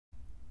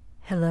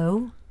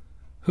Hello?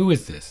 Who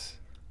is this?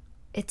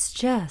 It's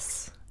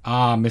Jess.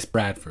 Ah, Miss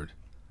Bradford.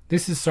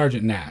 This is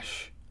Sergeant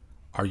Nash.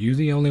 Are you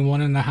the only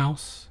one in the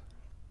house?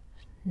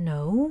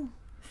 No.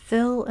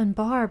 Phil and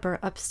Barb are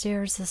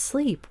upstairs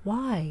asleep.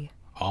 Why?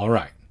 All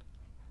right.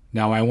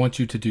 Now I want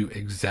you to do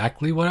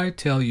exactly what I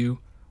tell you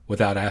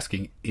without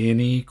asking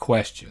any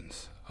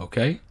questions,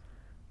 okay?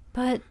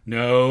 But...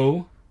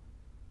 No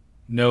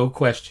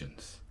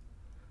questions.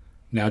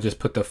 Now just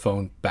put the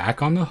phone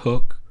back on the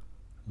hook,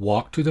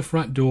 walk to the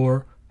front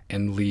door,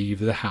 and leave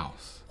the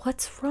house.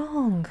 What's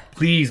wrong?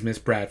 Please, Miss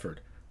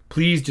Bradford.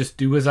 Please just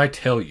do as I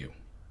tell you.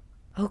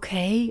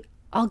 Okay,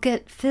 I'll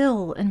get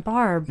Phil and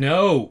Barb.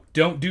 No,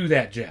 don't do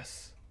that,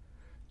 Jess.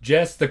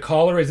 Jess, the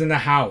caller is in the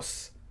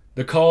house.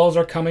 The calls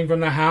are coming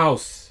from the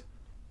house.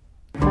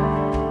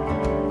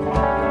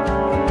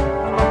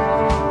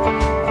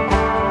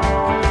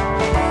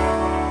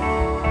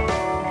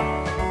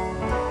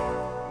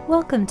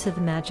 Welcome to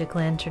the Magic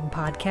Lantern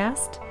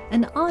Podcast,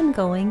 an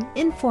ongoing,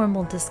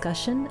 informal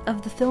discussion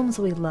of the films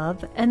we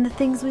love and the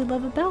things we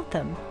love about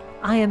them.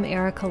 I am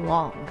Erica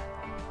Long.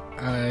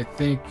 I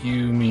think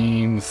you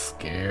mean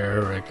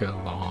Scarica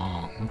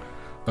Long,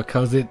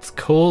 because it's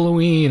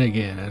cole-o-ween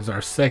again. It's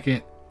our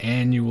second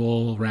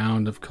annual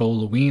round of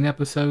cole-o-ween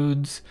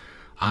episodes.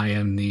 I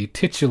am the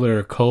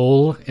titular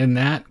Cole in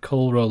that,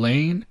 Cole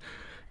Rolane,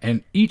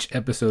 and each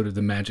episode of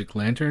the Magic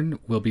Lantern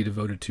will be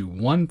devoted to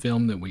one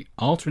film that we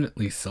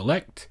alternately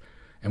select,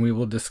 and we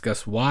will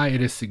discuss why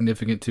it is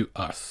significant to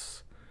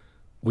us.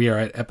 We are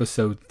at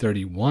episode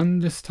 31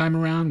 this time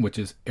around, which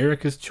is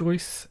Erica's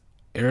choice.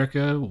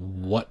 Erica,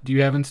 what do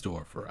you have in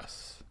store for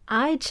us?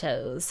 I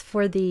chose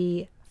for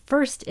the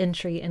first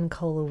entry in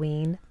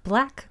cole-o-ween,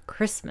 Black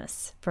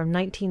Christmas from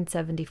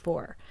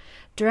 1974,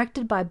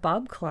 directed by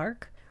Bob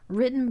Clark,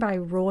 written by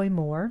Roy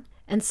Moore,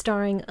 and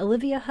starring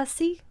Olivia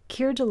Hussey,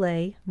 Keir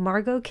Dullea,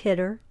 Margot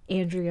Kidder,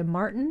 Andrea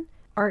Martin,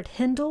 Art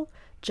Hindle,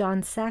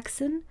 John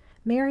Saxon,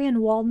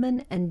 Marion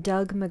Waldman, and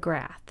Doug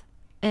McGrath.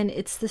 And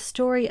it's the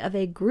story of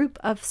a group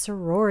of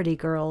sorority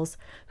girls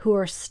who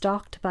are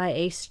stalked by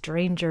a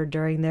stranger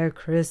during their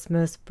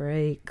Christmas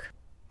break.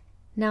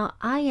 Now,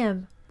 I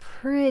am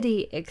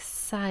pretty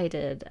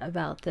excited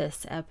about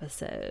this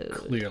episode.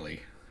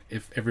 Clearly,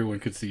 if everyone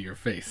could see your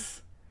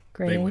face,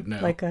 Grinning they would know.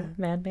 Like a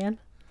madman.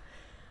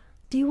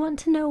 Do you want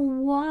to know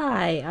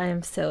why I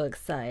am so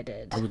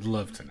excited? I would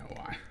love to know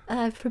why.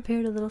 I've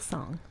prepared a little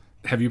song.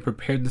 Have you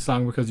prepared the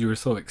song because you were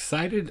so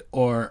excited,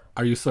 or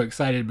are you so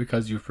excited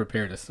because you've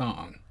prepared a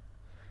song?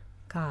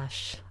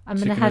 Gosh, I'm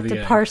going to Chicken have or the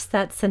to egg? parse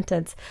that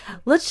sentence.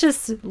 Let's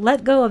just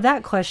let go of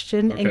that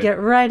question and Okay. get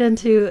right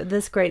into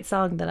this great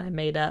song that I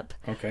made up.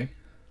 Okay.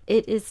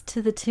 It is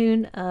to the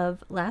tune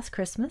of Last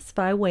Christmas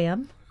by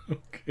Wham.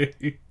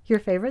 Okay. Your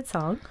favorite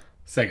song?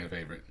 Second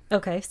favorite.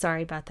 Okay,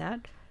 sorry about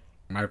that.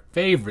 My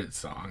favorite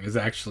song is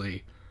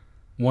actually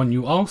one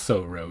you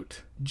also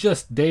wrote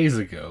just days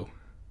ago.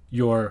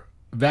 Your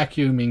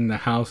vacuuming the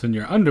house in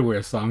your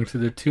underwear song to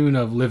the tune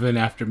of Livin'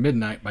 After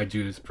Midnight by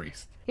Judas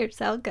Priest. Here's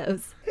how it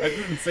goes. I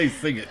didn't say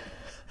sing it.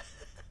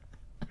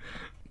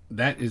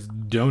 That is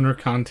donor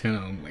content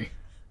only.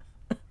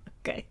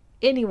 Okay,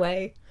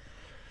 anyway.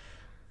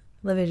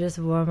 Let me just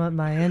warm up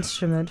my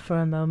instrument for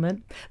a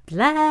moment.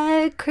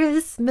 Black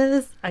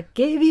Christmas, I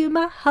gave you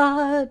my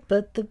heart,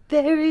 but the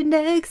very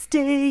next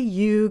day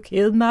you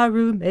killed my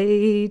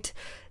roommate.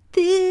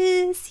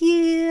 This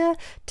year,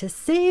 to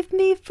save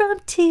me from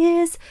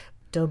tears,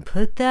 don't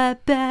put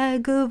that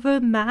bag over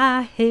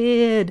my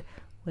head.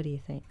 What do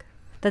you think?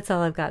 That's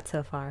all I've got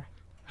so far.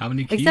 How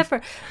many keys? Except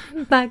for,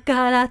 my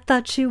God, I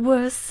thought you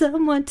were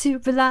someone to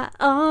rely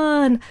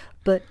on.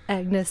 But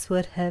Agnes,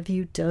 what have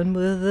you done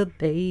with a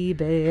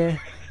baby?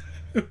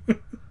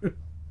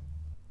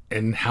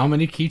 And how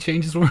many key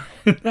changes were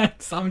in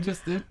that song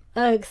just did?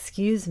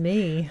 Excuse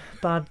me,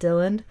 Bob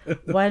Dylan.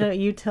 Why don't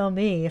you tell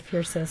me if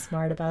you're so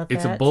smart about that?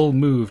 It's a bold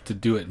move to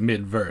do it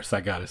mid-verse,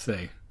 I gotta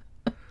say.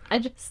 I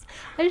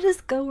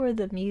just go where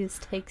the muse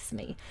takes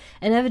me.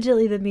 And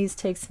evidently the muse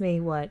takes me,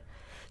 what?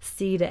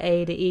 C to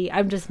A to E.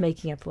 I'm just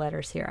making up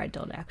letters here. I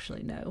don't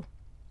actually know.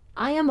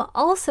 I am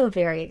also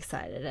very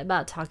excited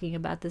about talking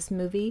about this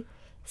movie,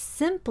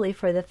 simply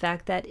for the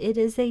fact that it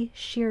is a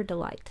sheer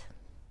delight.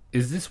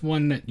 Is this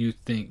one that you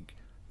think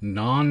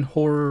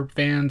non-horror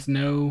fans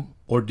know,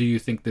 or do you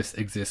think this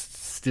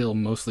exists still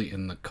mostly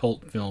in the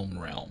cult film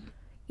realm?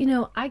 You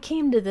know, I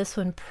came to this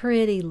one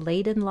pretty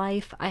late in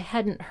life. I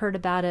hadn't heard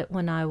about it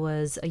when I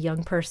was a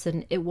young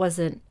person. It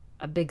wasn't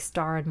a big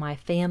star in my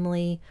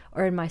family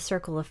or in my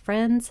circle of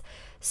friends.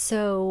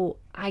 So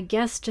I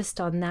guess just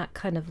on that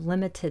kind of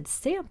limited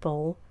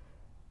sample,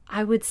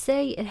 I would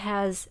say it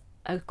has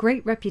a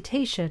great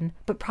reputation,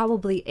 but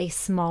probably a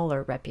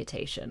smaller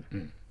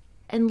reputation.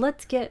 And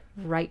let's get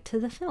right to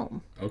the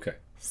film. Okay.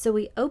 So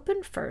we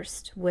open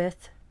first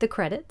with the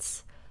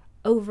credits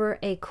over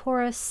a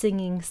chorus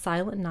singing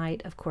Silent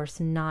Night, of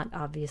course, not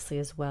obviously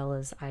as well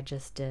as I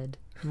just did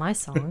my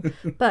song,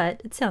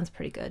 but it sounds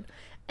pretty good.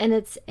 And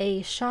it's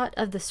a shot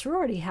of the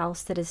sorority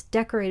house that is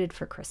decorated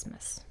for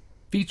Christmas.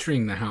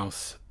 Featuring the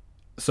house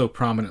so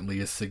prominently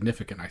is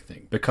significant, I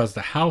think, because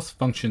the house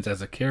functions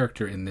as a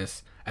character in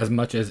this as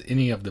much as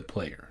any of the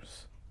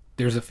players.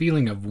 There's a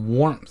feeling of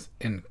warmth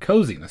and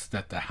coziness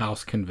that the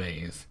house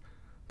conveys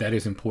that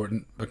is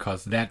important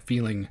because that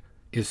feeling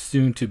is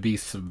soon to be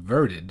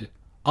subverted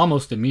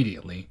almost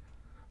immediately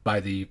by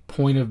the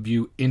point of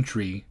view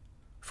entry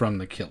from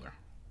the killer.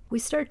 We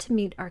start to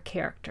meet our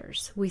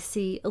characters. We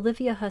see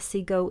Olivia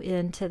Hussey go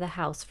into the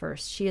house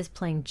first. She is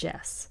playing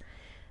Jess.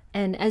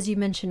 And as you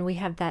mentioned, we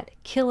have that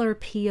killer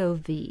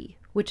POV,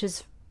 which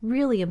is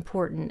really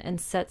important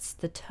and sets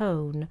the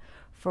tone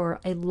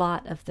for a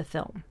lot of the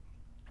film.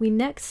 We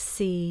next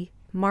see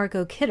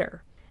Margot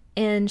Kidder,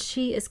 and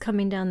she is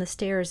coming down the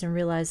stairs and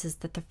realizes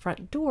that the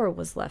front door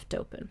was left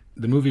open.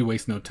 The movie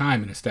wastes no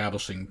time in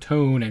establishing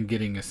tone and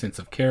getting a sense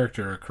of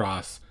character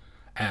across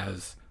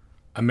as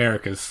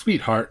America's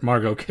sweetheart,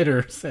 Margot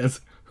Kidder,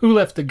 says, "Who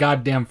left the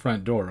goddamn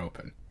front door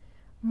open?"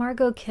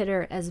 Margot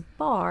Kidder as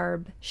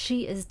Barb,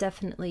 she is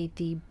definitely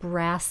the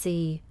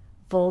brassy,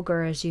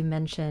 vulgar, as you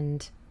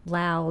mentioned,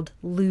 loud,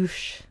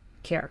 louche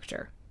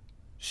character.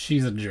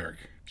 She's a jerk.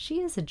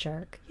 She is a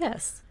jerk,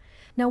 yes.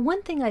 Now,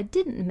 one thing I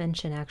didn't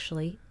mention,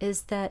 actually,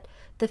 is that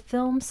the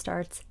film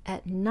starts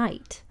at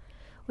night,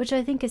 which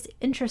I think is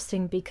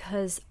interesting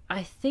because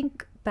I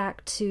think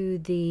back to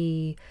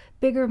the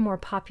bigger, more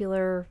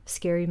popular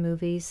scary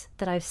movies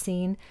that I've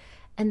seen,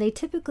 and they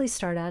typically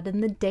start out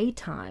in the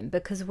daytime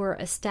because we're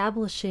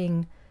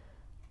establishing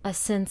a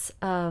sense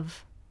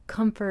of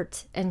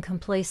comfort and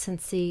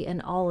complacency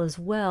and all is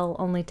well,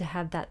 only to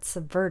have that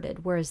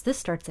subverted, whereas this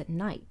starts at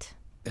night.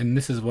 And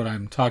this is what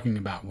I'm talking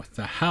about with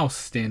the house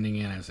standing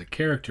in as a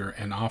character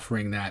and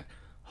offering that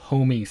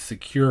homey,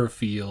 secure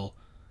feel.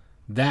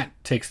 That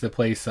takes the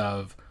place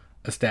of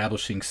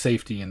establishing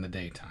safety in the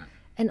daytime.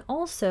 And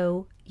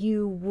also,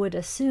 you would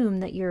assume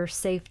that you're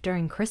safe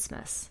during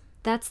Christmas.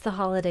 That's the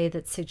holiday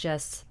that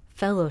suggests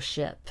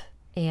fellowship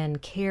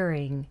and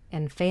caring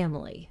and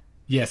family.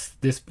 Yes,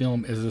 this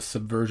film is a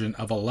subversion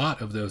of a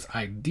lot of those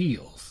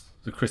ideals.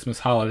 The Christmas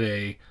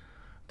holiday,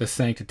 the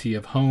sanctity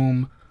of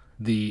home,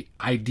 the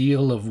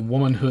ideal of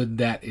womanhood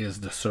that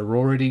is the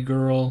sorority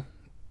girl.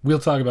 We'll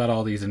talk about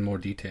all these in more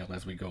detail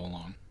as we go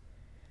along.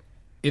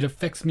 It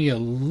affects me a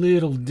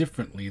little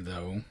differently,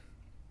 though,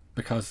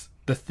 because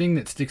the thing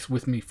that sticks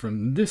with me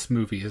from this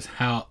movie is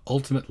how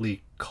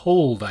ultimately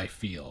cold I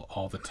feel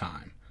all the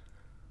time.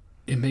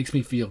 It makes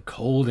me feel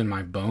cold in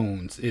my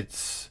bones.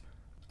 It's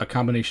a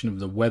combination of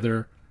the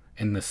weather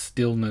and the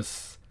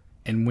stillness.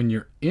 And when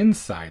you're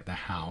inside the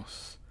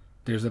house,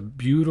 there's a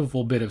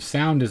beautiful bit of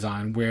sound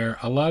design where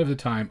a lot of the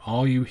time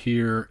all you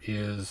hear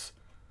is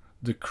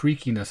the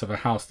creakiness of a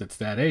house that's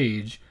that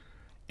age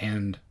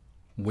and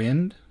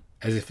wind,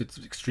 as if it's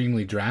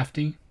extremely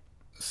drafty.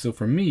 So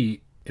for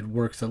me, it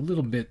works a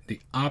little bit the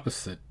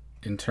opposite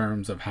in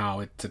terms of how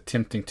it's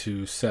attempting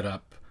to set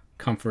up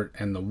comfort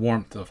and the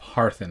warmth of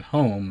hearth and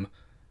home.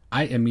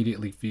 I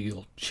immediately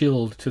feel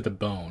chilled to the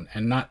bone,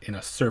 and not in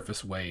a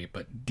surface way,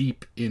 but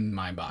deep in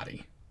my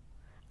body.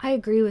 I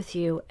agree with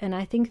you, and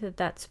I think that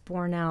that's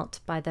borne out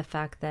by the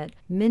fact that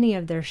many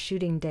of their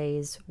shooting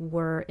days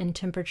were in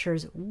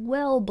temperatures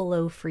well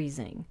below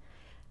freezing.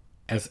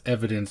 As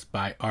evidenced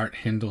by Art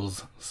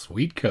Hindle's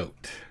sweet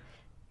coat.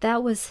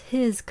 That was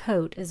his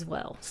coat as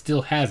well.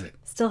 Still has it.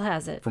 Still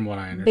has it. From what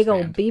I understand. Big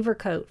old beaver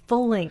coat,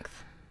 full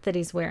length, that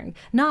he's wearing.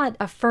 Not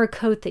a fur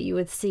coat that you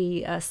would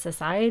see a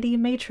society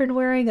matron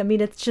wearing. I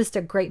mean, it's just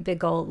a great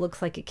big old,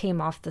 looks like it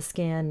came off the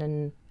skin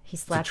and he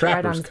slapped it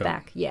right on his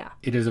back. Yeah.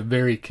 It is a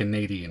very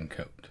Canadian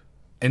coat.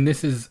 And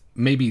this is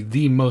maybe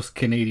the most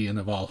Canadian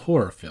of all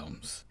horror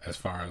films, as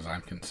far as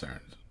I'm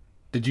concerned.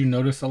 Did you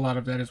notice a lot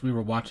of that as we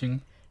were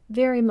watching?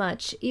 Very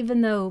much,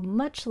 even though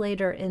much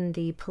later in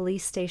the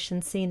police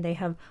station scene, they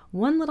have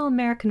one little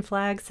American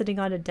flag sitting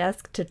on a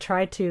desk to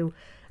try to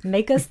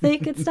make us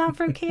think it's not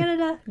from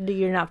Canada.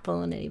 You're not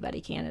fooling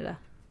anybody, Canada.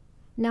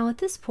 Now at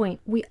this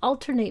point, we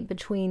alternate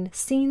between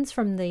scenes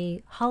from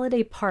the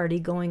holiday party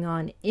going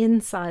on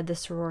inside the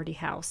sorority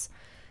house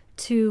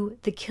to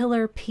the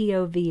killer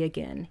POV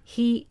again.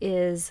 He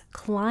is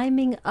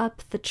climbing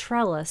up the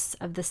trellis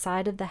of the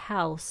side of the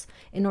house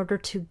in order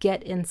to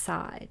get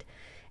inside.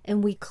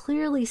 And we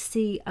clearly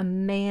see a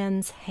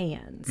man's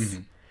hands.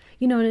 Mm-hmm.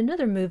 You know, in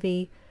another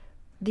movie,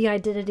 the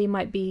identity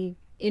might be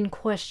in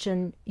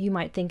question. You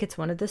might think it's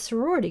one of the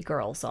sorority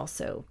girls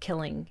also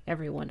killing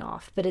everyone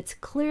off. But it's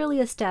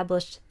clearly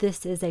established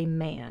this is a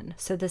man.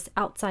 So this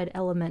outside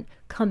element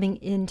coming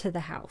into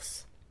the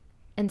house.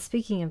 And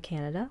speaking of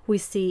Canada, we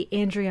see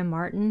Andrea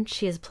Martin.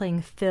 She is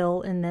playing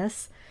Phil in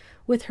this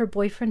with her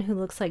boyfriend who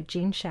looks like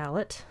Gene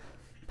Shalit.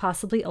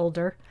 Possibly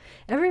older.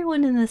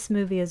 Everyone in this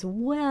movie is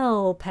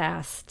well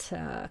past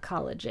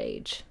college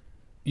age.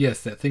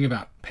 Yes, that thing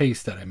about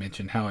pace that I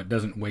mentioned, how it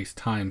doesn't waste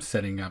time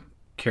setting up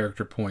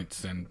character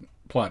points and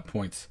plot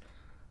points.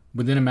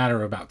 Within a matter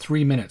of about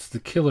 3 minutes, the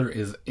killer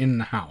is in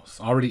the house,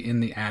 already in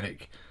the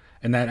attic.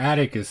 And that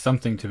attic is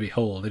something to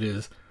behold. It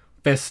is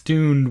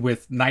festooned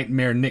with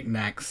nightmare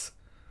knickknacks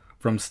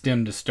from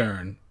stem to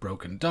stern.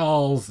 Broken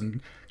dolls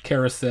and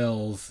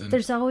carousels. And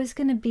There's always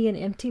going to be an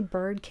empty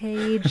bird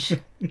cage.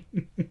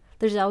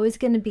 There's always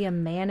going to be a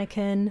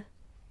mannequin.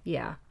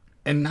 Yeah.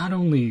 And not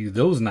only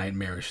those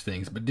nightmarish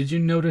things, but did you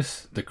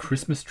notice the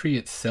Christmas tree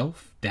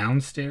itself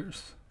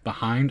downstairs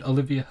behind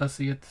Olivia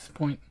Hussey at this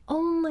point?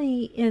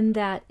 Only in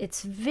that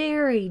it's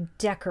very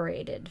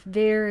decorated,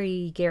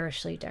 very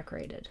garishly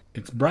decorated.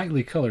 It's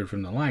brightly colored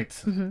from the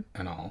lights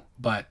and all,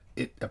 but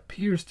it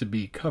appears to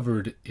be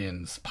covered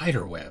in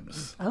spider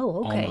webs.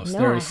 Oh, okay. Almost. No,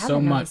 There I is haven't so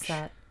noticed much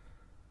that.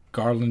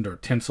 garland or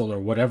tinsel or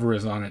whatever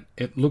is on it.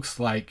 It looks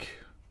like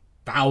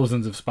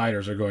thousands of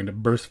spiders are going to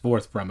burst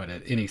forth from it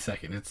at any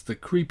second. It's the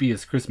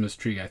creepiest Christmas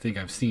tree I think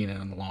I've seen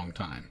in a long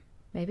time.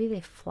 Maybe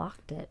they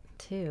flocked it,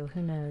 too.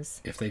 Who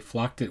knows? If they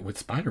flocked it with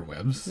spider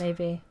webs.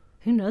 Maybe.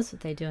 Who knows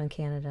what they do in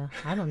Canada?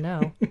 I don't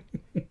know.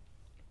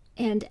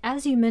 And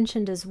as you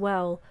mentioned as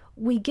well,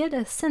 we get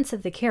a sense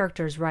of the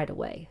characters right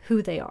away,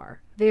 who they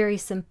are. Very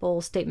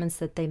simple statements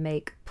that they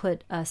make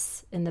put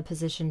us in the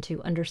position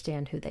to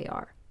understand who they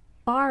are.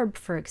 Barb,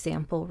 for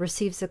example,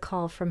 receives a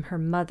call from her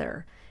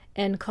mother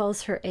and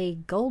calls her a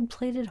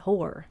gold-plated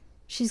whore.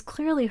 She's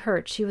clearly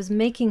hurt. She was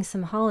making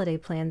some holiday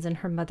plans and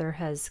her mother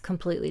has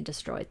completely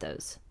destroyed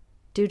those.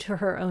 Due to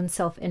her own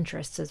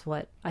self-interest is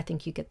what I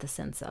think you get the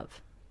sense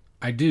of.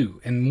 I do.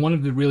 And one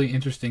of the really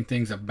interesting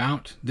things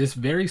about this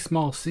very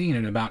small scene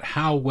and about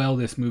how well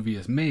this movie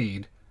is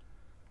made,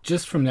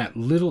 just from that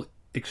little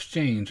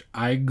exchange,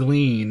 I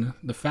glean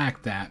the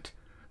fact that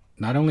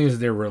not only is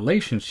their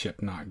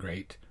relationship not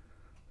great,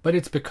 but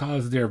it's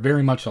because they're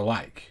very much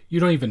alike. You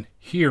don't even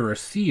hear or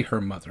see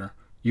her mother.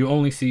 You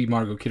only see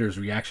Margot Kidder's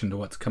reaction to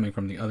what's coming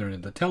from the other end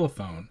of the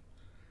telephone.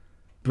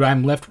 But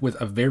I'm left with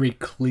a very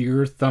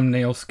clear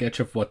thumbnail sketch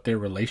of what their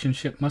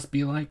relationship must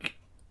be like,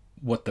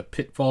 what the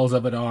pitfalls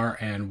of it are,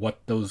 and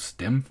what those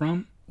stem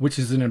from, which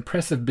is an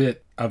impressive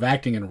bit of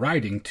acting and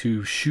writing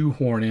to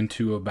shoehorn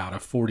into about a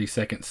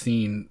 40-second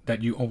scene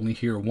that you only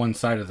hear one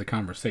side of the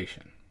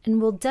conversation.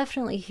 And we'll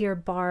definitely hear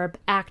Barb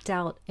act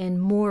out in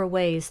more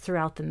ways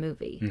throughout the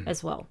movie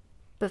as well.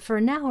 But for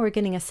now, we're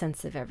getting a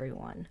sense of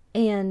everyone.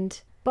 And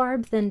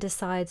Barb then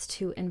decides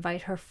to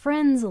invite her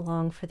friends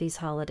along for these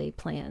holiday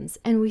plans.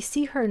 And we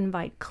see her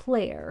invite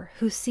Claire,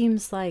 who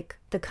seems like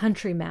the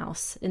country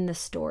mouse in this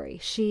story.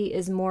 She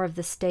is more of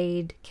the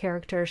staid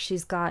character.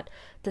 She's got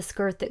the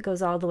skirt that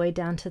goes all the way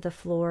down to the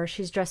floor.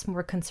 She's dressed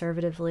more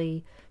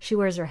conservatively. She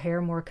wears her hair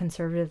more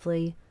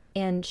conservatively.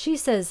 And she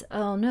says,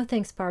 "Oh, no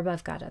thanks, Barb,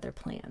 I've got other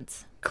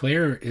plans."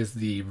 Claire is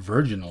the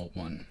virginal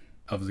one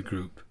of the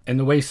group. And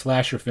the way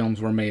slasher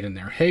films were made in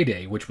their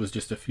heyday, which was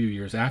just a few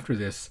years after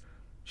this,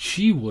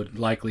 she would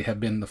likely have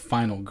been the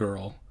final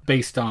girl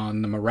based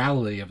on the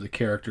morality of the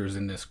characters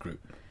in this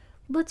group.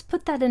 Let's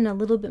put that in a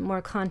little bit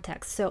more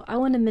context. So I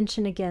want to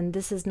mention again,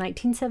 this is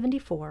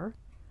 1974.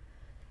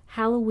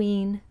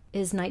 Halloween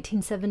is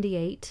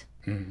 1978.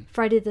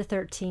 Friday the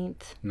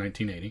 13th.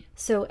 1980.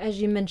 So as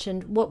you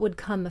mentioned, what would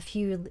come a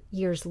few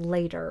years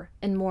later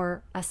and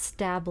more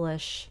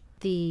establish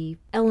the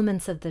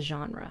elements of the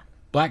genre?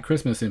 Black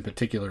Christmas in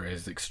particular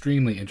is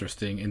extremely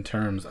interesting in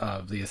terms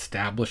of the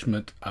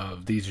establishment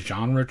of these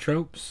genre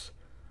tropes,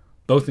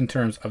 both in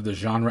terms of the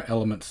genre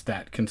elements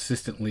that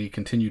consistently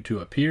continue to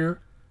appear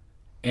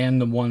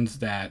and the ones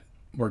that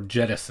were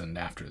jettisoned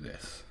after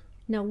this.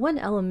 Now, one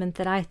element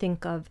that I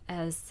think of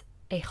as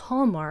a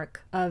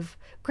hallmark of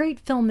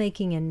great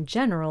filmmaking in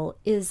general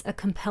is a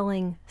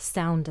compelling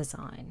sound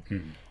design.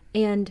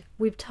 And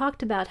we've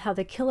talked about how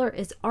the killer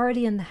is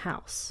already in the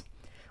house.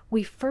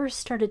 We first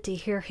started to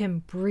hear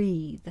him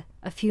breathe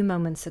a few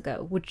moments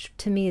ago, which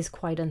to me is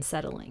quite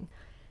unsettling.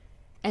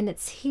 And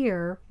it's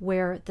here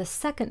where the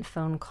second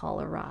phone call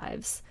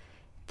arrives.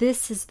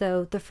 This is,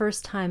 though, the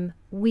first time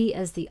we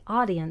as the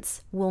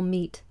audience will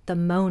meet the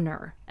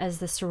moaner, as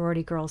the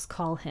sorority girls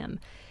call him.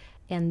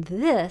 And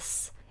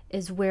this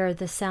is where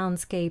the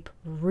soundscape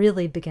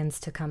really begins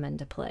to come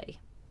into play.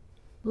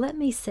 Let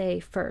me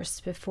say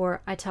first,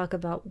 before I talk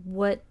about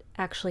what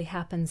actually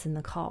happens in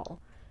the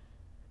call,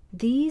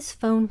 these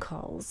phone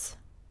calls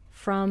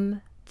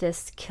from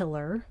this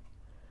killer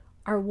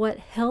are what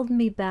held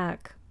me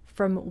back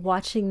from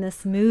watching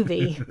this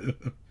movie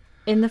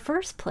in the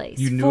first place.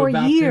 You knew for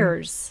about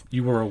years. Them?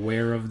 You were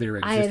aware of their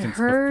I had existence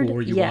heard,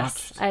 before you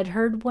yes, watched? I had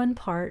heard one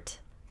part.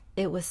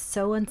 It was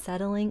so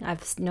unsettling.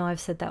 I've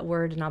said that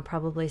word and I'll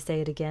probably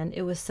say it again.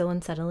 It was so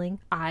unsettling.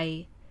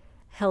 I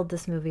held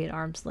this movie at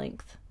arm's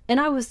length. And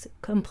I was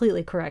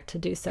completely correct to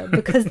do so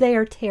because they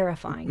are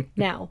terrifying.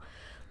 Now,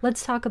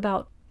 let's talk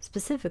about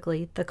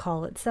specifically the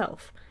call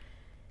itself.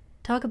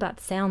 Talk about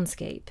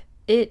soundscape.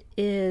 It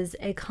is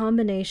a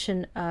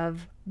combination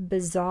of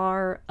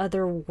bizarre,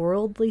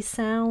 otherworldly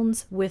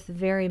sounds with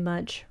very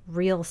much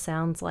real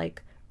sounds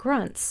like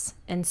grunts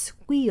and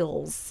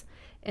squeals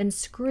and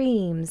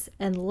screams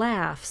and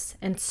laughs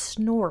and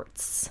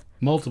snorts.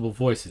 Multiple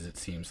voices, it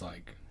seems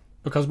like.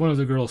 Because one of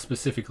the girls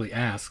specifically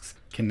asks,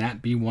 can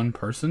that be one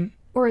person?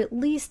 Or at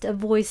least a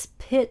voice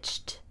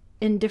pitched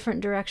in different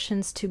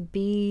directions to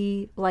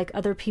be like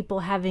other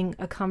people having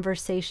a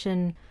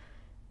conversation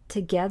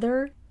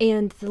together,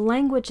 and the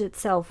language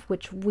itself,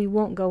 which we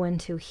won't go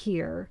into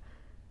here,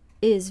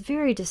 is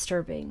very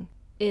disturbing.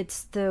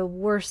 It's the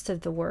worst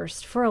of the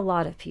worst for a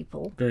lot of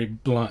people. Very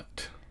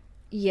blunt.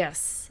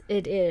 Yes,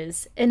 it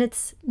is. And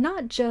it's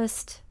not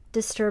just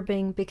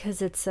disturbing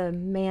because it's a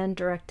man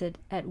directed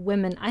at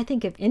women. I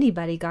think if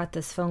anybody got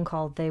this phone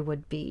call, they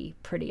would be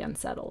pretty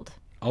unsettled.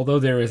 Although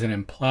there is an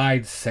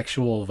implied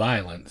sexual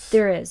violence.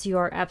 There is. You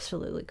are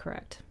absolutely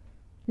correct.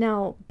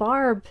 Now,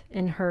 Barb,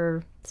 in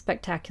her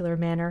spectacular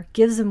manner,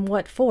 gives him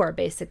what for,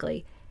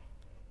 basically.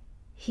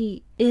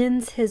 He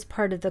ends his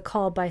part of the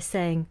call by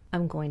saying,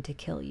 "I'm going to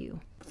kill you."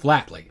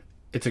 Flatly.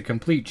 It's a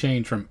complete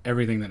change from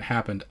everything that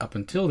happened up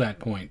until that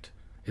point.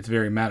 It's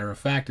very matter of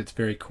fact. It's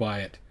very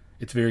quiet.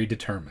 It's very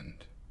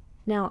determined.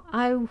 Now,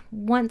 I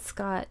once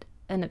got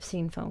an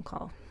obscene phone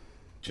call.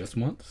 Just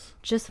once?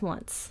 Just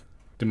once.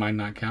 Do mine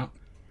not count?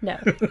 No.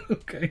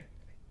 Okay.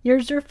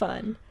 Yours are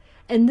fun.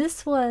 And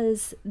this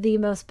was the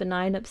most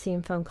benign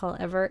obscene phone call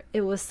ever.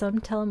 It was some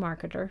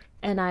telemarketer.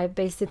 And I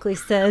basically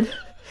said,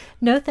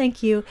 "No,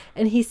 thank you."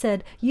 And he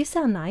said, "You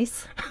sound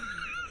nice."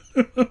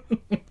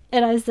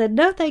 And I said,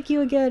 "No, thank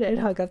you" again, and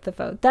hung up the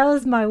phone. That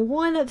was my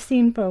one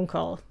obscene phone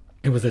call.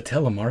 It was a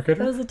telemarketer?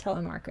 It was a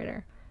telemarketer.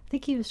 I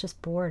think he was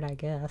just bored, I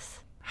guess.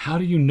 How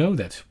do you know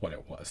that's what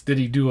it was? Did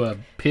he do a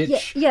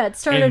pitch? Yeah, it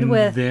started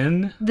with,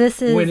 then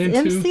 "This is went into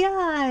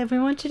MCI. We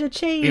want you to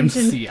change."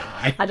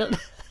 MCI. And I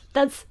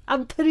don't.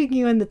 I'm putting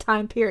you in the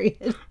time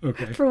period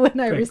Okay. for when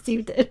I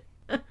received it.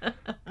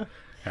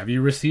 Have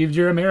you received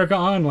your America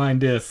Online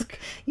disc?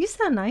 You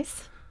sound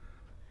nice.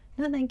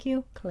 No, thank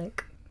you.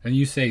 Click. And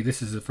you say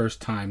this is the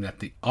first time that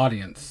the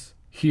audience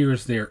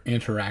hears their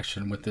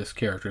interaction with this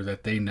character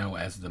that they know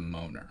as the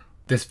moaner.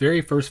 This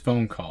very first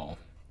phone call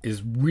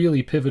is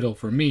really pivotal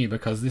for me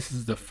because this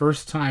is the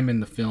first time in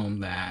the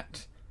film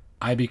that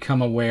I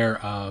become aware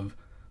of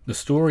the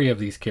story of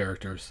these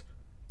characters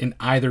in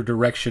either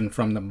direction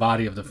from the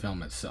body of the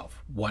film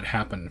itself. What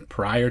happened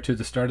prior to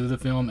the start of the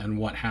film and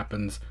what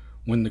happens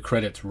when the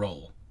credits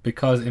roll.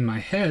 Because in my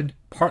head,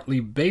 partly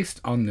based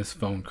on this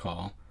phone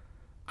call,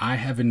 I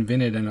have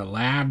invented an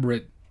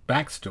elaborate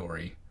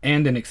backstory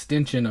and an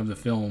extension of the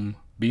film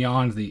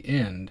beyond the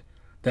end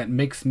that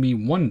makes me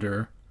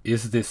wonder,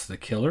 is this the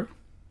killer?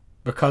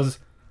 Because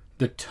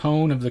the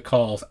tone of the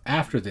calls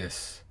after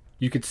this,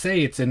 you could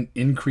say it's an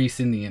increase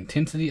in the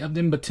intensity of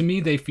them, but to me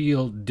they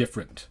feel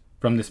different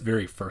from this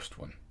very first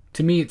one.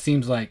 To me it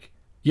seems like,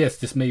 yes,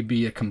 this may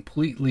be a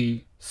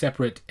completely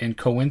separate and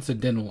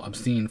coincidental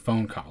obscene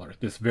phone caller,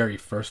 this very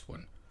first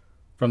one,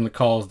 from the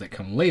calls that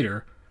come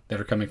later that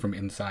are coming from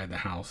inside the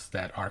house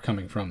that are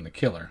coming from the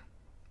killer.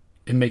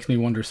 It makes me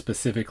wonder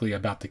specifically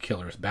about the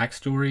killer's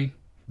backstory.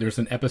 There's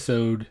an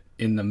episode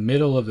in the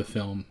middle of the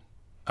film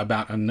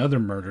about another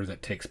murder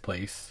that takes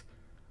place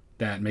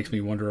that makes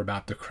me wonder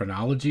about the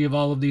chronology of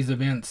all of these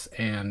events,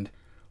 and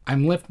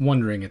I'm left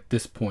wondering at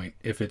this point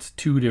if it's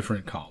two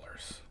different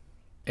callers.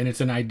 And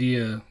it's an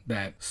idea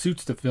that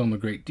suits the film a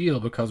great deal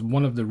because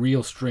one of the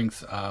real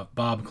strengths of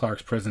Bob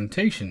Clark's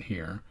presentation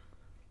here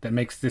that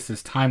makes this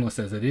as timeless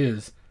as it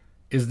is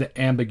the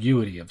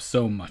ambiguity of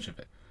so much of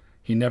it.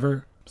 He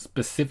never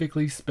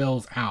specifically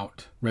spells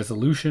out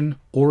resolution,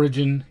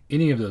 origin,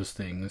 any of those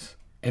things,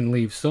 and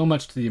leaves so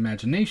much to the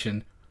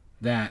imagination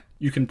that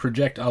you can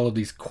project all of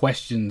these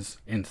questions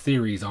and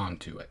theories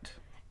onto it.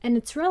 And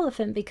it's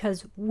relevant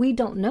because we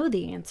don't know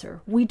the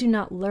answer. We do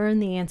not learn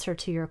the answer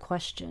to your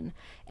question.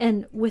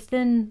 And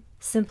within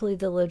simply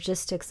the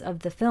logistics of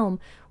the film,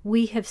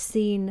 we have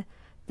seen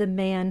the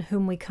man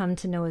whom we come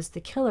to know as the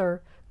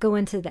killer go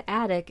into the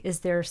attic. Is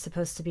there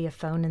supposed to be a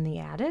phone in the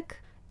attic?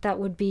 That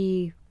would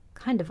be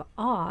kind of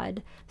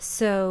odd.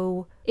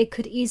 So it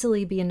could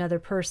easily be another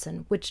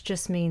person, which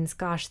just means,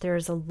 gosh,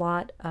 there's a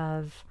lot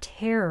of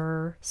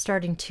terror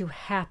starting to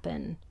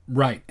happen.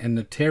 Right, and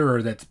the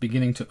terror that's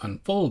beginning to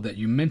unfold that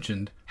you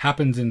mentioned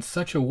happens in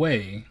such a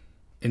way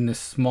in this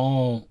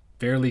small,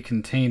 fairly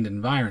contained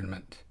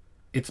environment.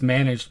 It's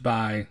managed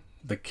by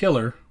the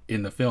killer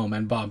in the film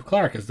and Bob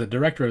Clark as the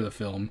director of the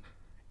film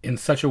in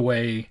such a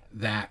way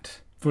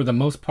that, for the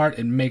most part,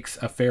 it makes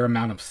a fair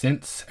amount of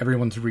sense.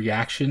 Everyone's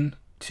reaction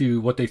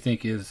to what they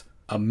think is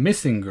a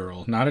missing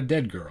girl, not a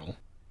dead girl,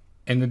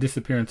 and the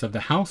disappearance of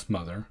the house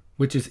mother,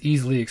 which is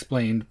easily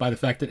explained by the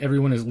fact that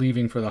everyone is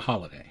leaving for the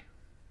holiday.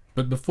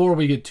 But before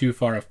we get too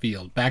far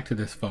afield, back to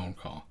this phone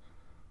call.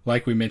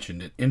 Like we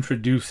mentioned, it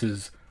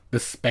introduces the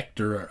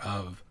specter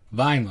of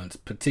violence,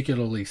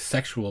 particularly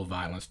sexual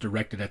violence,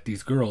 directed at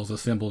these girls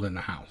assembled in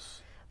the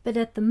house. But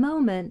at the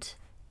moment,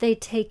 they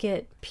take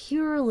it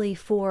purely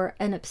for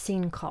an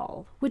obscene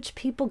call, which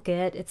people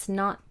get. It's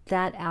not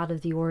that out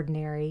of the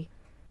ordinary.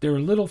 They're a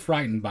little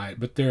frightened by it,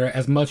 but they're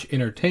as much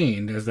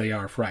entertained as they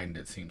are frightened,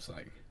 it seems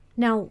like.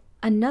 Now,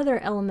 another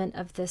element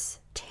of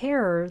this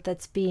terror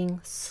that's being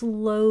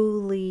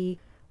slowly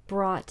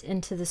brought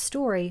into the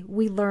story,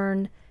 we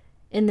learn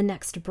in the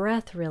next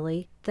breath,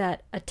 really,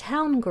 that a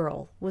town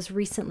girl was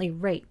recently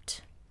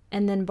raped.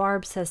 And then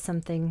Barb says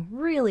something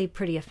really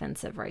pretty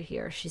offensive right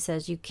here. She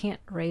says, "You can't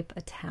rape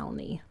a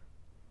townie."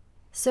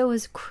 So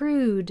as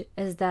crude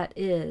as that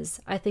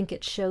is, I think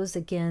it shows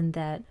again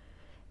that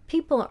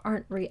people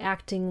aren't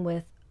reacting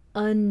with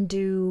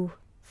undue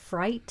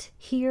fright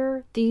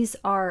here. These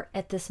are,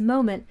 at this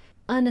moment,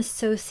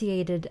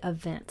 unassociated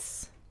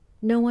events.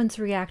 No one's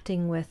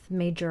reacting with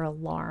major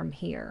alarm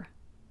here.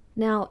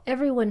 Now,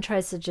 everyone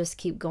tries to just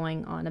keep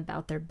going on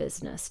about their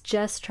business.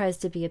 Jess tries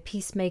to be a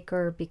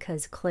peacemaker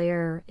because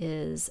Claire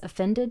is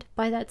offended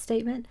by that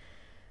statement.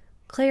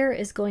 Claire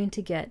is going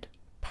to get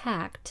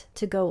packed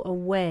to go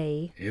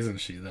away. Isn't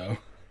she, though?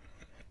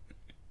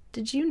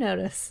 Did you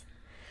notice?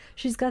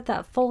 She's got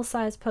that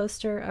full-size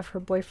poster of her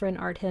boyfriend,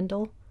 Art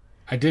Hindle.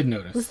 I did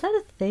notice. Was that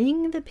a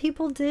thing that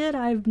people did?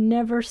 I've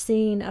never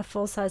seen a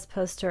full-size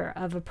poster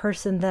of a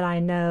person that I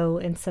know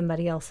in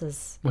somebody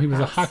else's Well, he was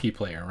house. a hockey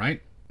player,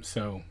 right?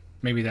 So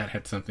maybe that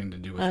had something to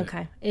do with it.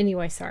 Okay.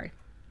 Anyway, sorry.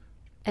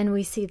 And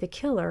we see the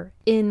killer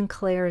in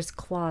Claire's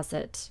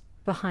closet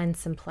behind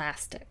some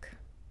plastic.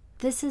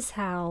 This is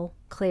how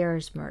Claire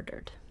is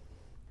murdered.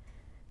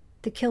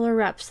 The killer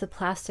wraps the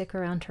plastic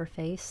around her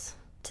face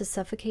to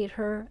suffocate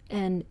her,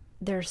 and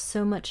there's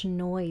so much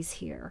noise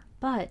here.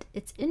 But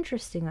it's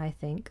interesting, I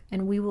think,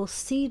 and we will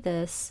see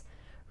this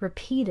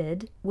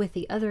repeated with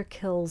the other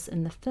kills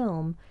in the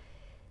film.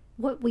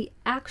 What we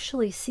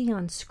actually see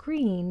on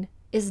screen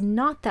is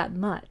not that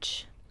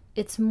much.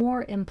 It's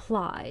more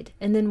implied,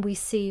 and then we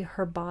see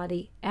her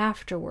body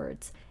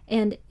afterwards.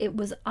 And it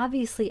was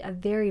obviously a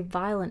very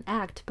violent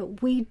act,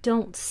 but we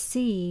don't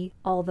see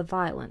all the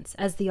violence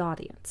as the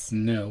audience.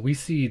 No, we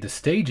see the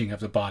staging of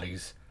the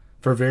bodies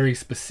for very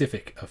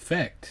specific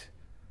effect.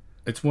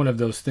 It's one of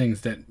those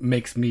things that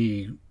makes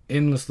me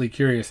endlessly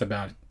curious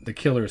about the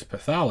killer's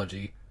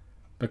pathology,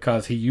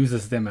 because he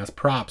uses them as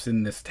props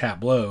in this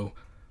tableau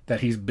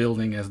that he's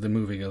building as the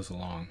movie goes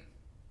along.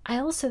 I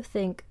also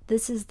think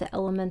this is the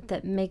element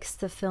that makes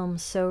the film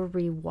so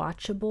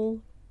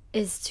rewatchable,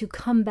 is to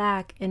come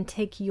back and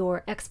take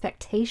your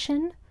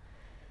expectation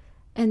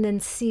and then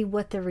see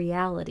what the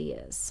reality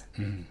is.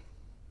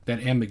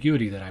 That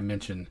ambiguity that I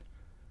mentioned,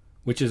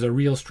 which is a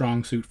real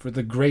strong suit for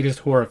the greatest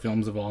horror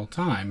films of all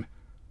time.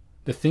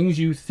 The things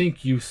you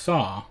think you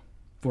saw,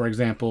 for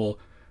example,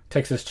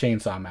 Texas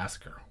Chainsaw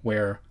Massacre,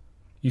 where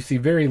you see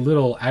very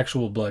little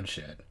actual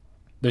bloodshed.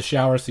 The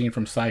shower scene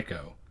from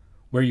Psycho,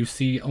 where you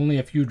see only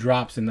a few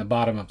drops in the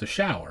bottom of the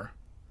shower,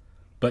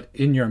 but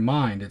in your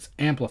mind it's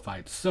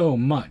amplified so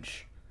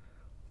much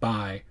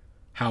by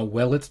how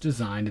well it's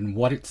designed and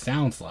what it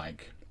sounds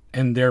like,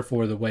 and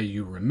therefore the way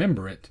you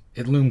remember it,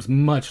 it looms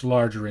much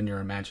larger in your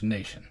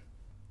imagination.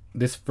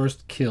 This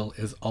first kill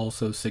is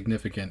also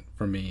significant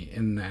for me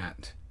in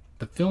that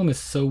the film is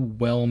so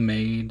well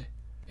made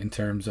in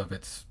terms of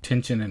its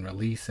tension and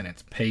release and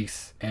its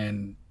pace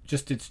and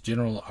just its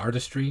general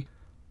artistry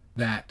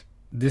that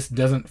this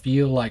doesn't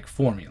feel like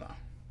formula.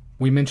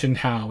 We mentioned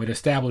how it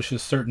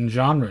establishes certain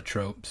genre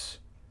tropes,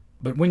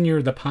 but when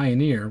you're the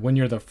pioneer, when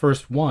you're the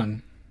first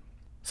one,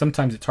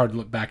 sometimes it's hard to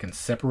look back and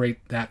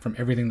separate that from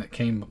everything that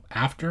came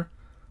after,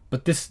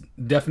 but this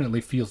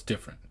definitely feels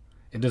different.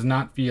 It does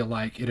not feel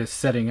like it is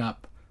setting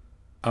up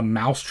a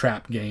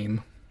mousetrap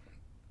game,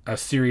 a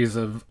series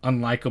of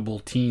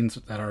unlikable teens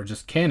that are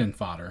just cannon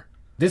fodder.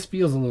 This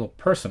feels a little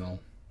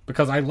personal,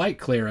 because I like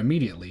Claire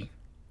immediately.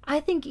 I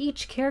think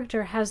each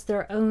character has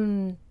their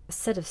own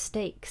set of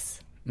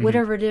stakes,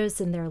 whatever it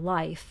is in their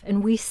life,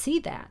 and we see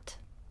that.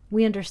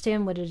 We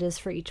understand what it is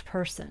for each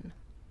person.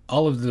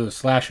 All of the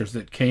slashers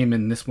that came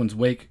in this one's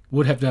wake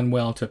would have done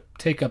well to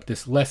take up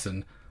this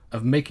lesson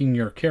of making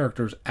your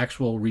characters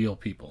actual real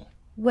people.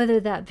 Whether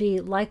that be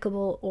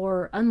likable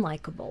or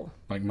unlikable.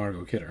 Like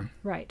Margot Kidder.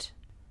 Right.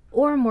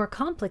 Or more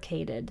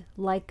complicated,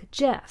 like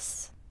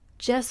Jess.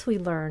 Jess, we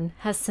learn,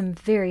 has some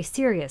very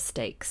serious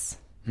stakes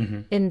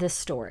in this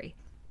story.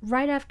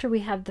 Right after we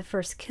have the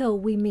first kill,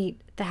 we meet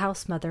the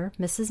house mother,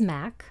 Mrs.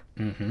 Mack.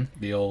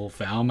 The old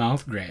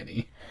foul-mouthed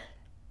granny.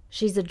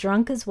 She's a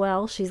drunk as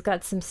well. She's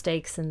got some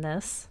stakes in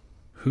this.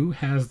 Who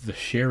has the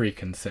sherry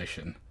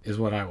concession is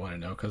what I want to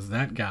know, because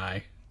that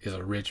guy is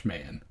a rich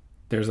man.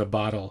 There's a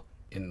bottle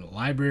in the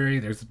library.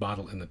 There's a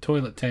bottle in the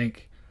toilet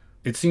tank.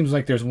 It seems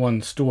like there's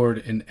one stored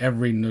in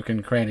every nook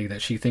and cranny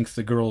that she thinks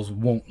the girls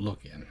won't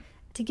look in.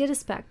 To get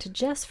us back to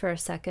Jess for a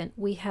second,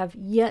 we have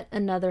yet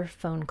another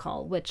phone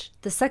call, which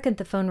the second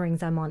the phone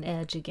rings, I'm on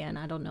edge again.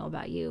 I don't know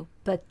about you.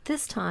 But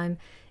this time,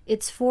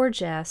 it's for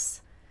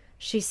Jess.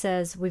 She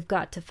says, we've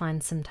got to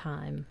find some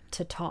time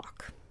to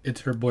talk.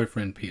 It's her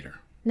boyfriend, Peter.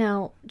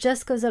 Now,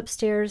 Jess goes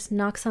upstairs,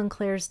 knocks on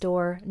Claire's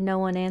door. No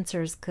one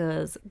answers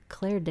because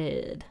Claire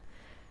did.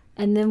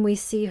 And then we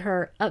see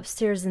her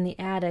upstairs in the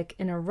attic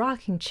in a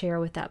rocking chair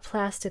with that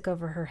plastic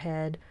over her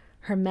head,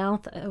 her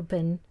mouth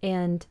open,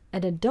 and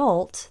an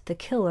adult, the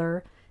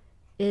killer,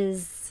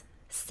 is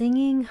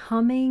singing,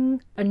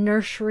 humming a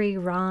nursery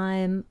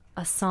rhyme,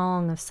 a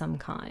song of some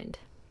kind.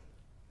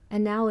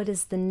 And now it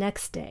is the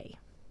next day.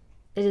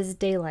 It is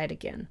daylight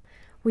again.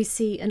 We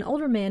see an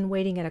older man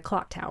waiting at a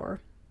clock tower.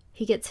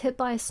 He gets hit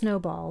by a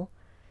snowball.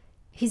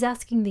 He's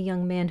asking the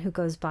young man who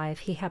goes by if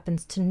he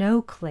happens to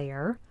know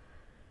Claire.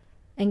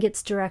 and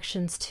gets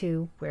directions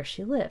to where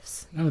she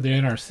lives. Oh, they're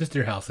in our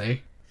sister house, eh?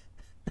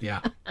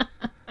 Yeah.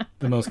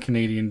 The most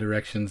Canadian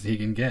directions he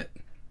can get.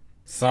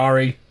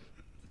 Sorry.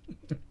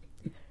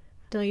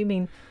 Don't you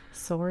mean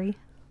sorry?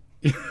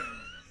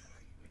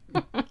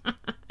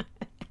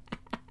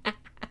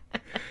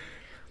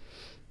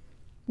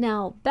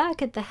 Now,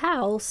 back at the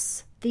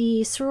house,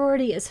 the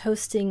sorority is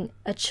hosting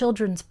a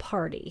children's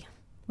party,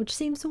 which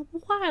seems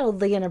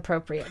wildly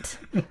inappropriate.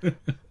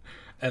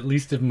 At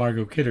least if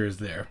Margot Kidder is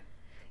there.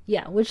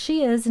 Yeah, which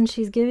she is, and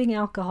she's giving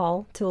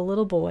alcohol to a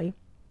little boy.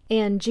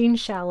 And Gene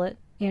Shalit,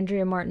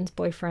 Andrea Martin's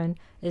boyfriend,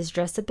 is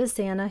dressed up as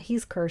Santa.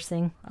 He's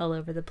cursing all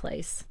over the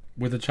place.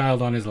 With a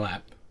child on his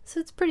lap. So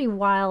it's pretty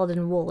wild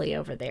and woolly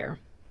over there.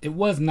 It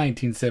was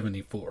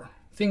 1974.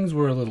 Things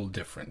were a little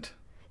different.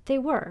 They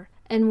were.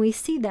 And we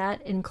see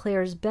that in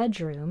Claire's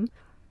bedroom.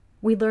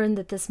 We learn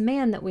that this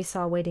man that we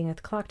saw waiting at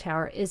the clock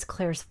tower is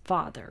Claire's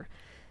father.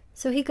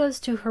 So he goes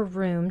to her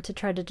room to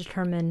try to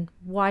determine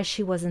why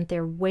she wasn't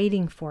there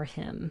waiting for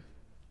him.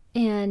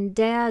 And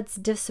Dad's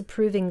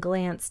disapproving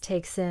glance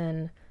takes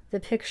in the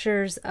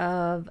pictures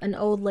of an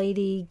old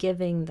lady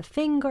giving the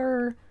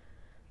finger,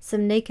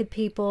 some naked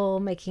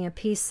people making a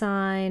peace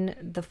sign,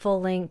 the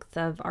full length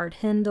of Art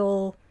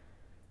Hindle,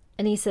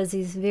 and he says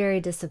he's very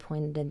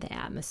disappointed in the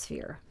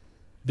atmosphere.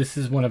 This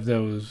is one of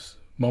those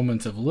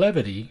moments of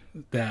levity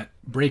that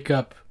break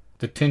up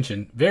the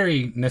tension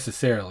very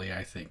necessarily,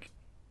 I think.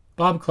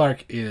 Bob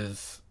Clark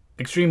is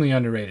extremely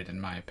underrated in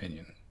my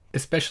opinion,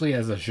 especially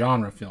as a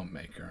genre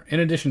filmmaker. In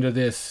addition to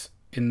this,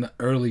 in the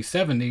early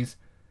 70s,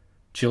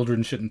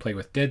 Children Shouldn't Play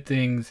with Dead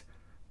Things,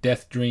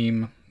 Death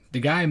Dream, the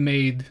guy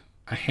made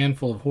a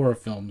handful of horror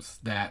films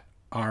that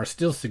are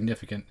still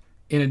significant,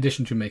 in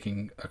addition to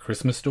making A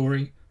Christmas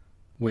Story,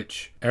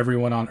 which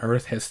everyone on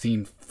Earth has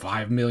seen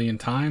 5 million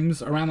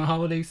times around the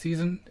holiday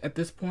season at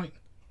this point.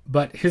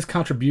 But his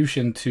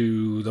contribution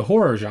to the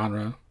horror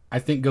genre, I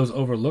think, goes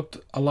overlooked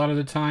a lot of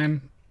the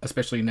time,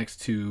 especially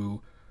next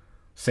to,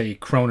 say,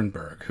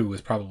 Cronenberg, who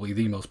was probably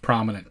the most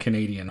prominent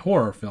Canadian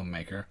horror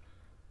filmmaker.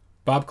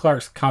 Bob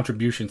Clark's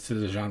contributions to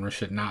the genre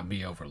should not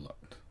be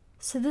overlooked.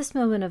 So this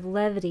moment of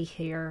levity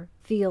here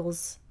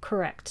feels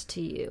correct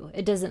to you.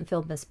 It doesn't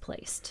feel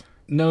misplaced.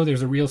 No,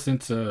 there's a real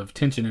sense of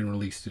tension and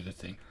release to the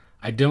thing.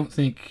 I don't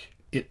think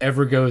it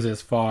ever goes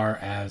as far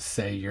as,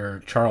 say, your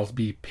Charles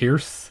B.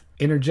 Pierce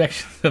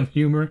interjections of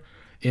humor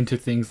into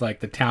things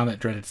like The Town That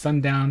Dreaded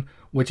Sundown,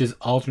 which is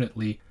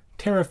alternately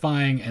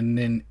terrifying and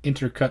then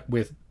intercut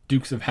with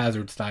Dukes of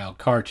Hazzard style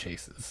car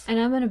chases. And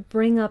I'm going to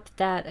bring up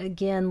that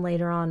again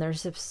later on.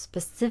 There's a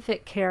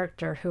specific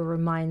character who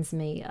reminds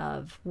me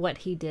of what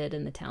he did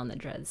in The Town That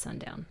Dreaded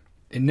Sundown.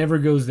 It never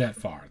goes that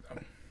far,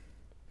 though.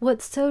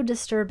 What's so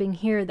disturbing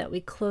here that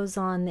we close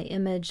on the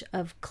image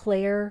of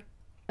Claire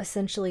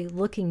essentially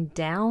looking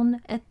down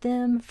at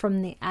them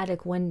from the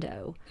attic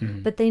window,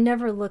 but they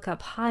never look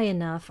up high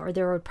enough, or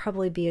there would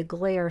probably be a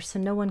glare so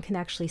no one can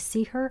actually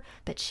see her,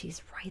 but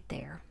she's right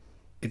there.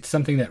 It's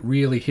something that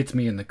really hits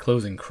me in the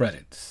closing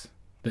credits,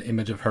 the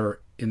image of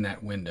her in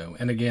that window,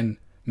 and again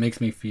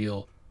makes me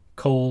feel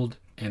cold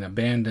and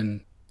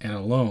abandoned and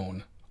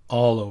alone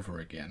all over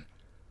again.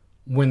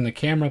 When the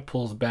camera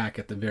pulls back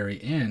at the very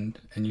end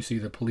and you see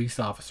the police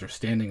officer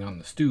standing on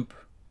the stoop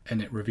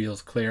and it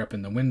reveals Claire up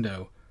in the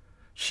window,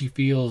 she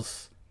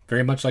feels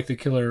very much like the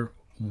killer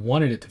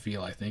wanted it to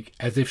feel, I think,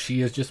 as if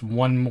she is just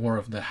one more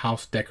of the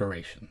house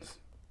decorations.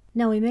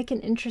 Now we make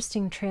an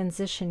interesting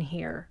transition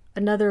here,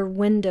 another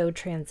window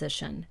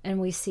transition, and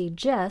we see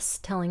Jess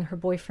telling her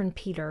boyfriend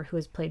Peter, who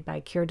is played by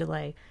Keir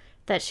Dullea,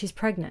 that she's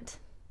pregnant.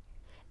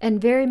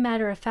 And very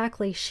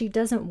matter-of-factly, she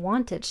doesn't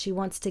want it. She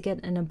wants to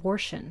get an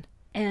abortion.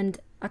 And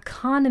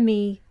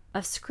economy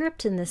of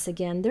script in this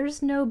again,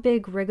 there's no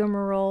big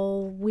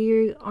rigmarole.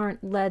 We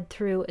aren't led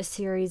through a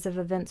series of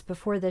events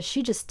before this.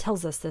 She just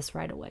tells us this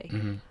right away.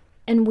 Mm-hmm.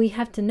 And we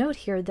have to note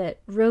here that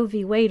Roe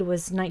v. Wade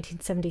was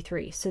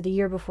 1973, so the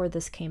year before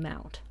this came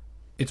out.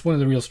 It's one of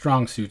the real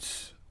strong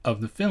suits of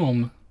the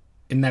film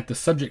in that the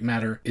subject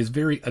matter is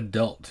very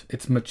adult.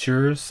 It's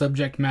mature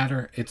subject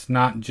matter. It's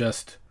not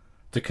just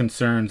the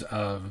concerns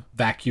of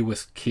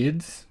vacuous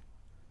kids.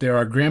 There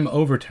are grim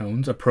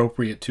overtones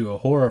appropriate to a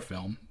horror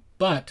film,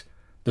 but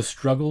the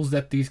struggles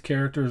that these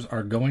characters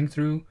are going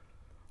through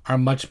are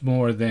much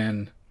more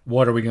than,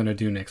 what are we going to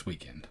do next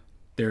weekend?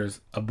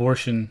 There's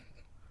abortion,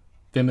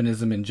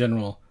 feminism in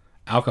general,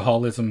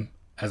 alcoholism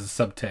as a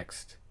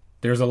subtext.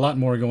 There's a lot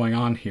more going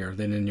on here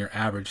than in your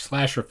average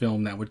slasher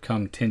film that would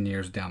come 10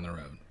 years down the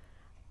road.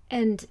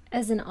 And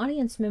as an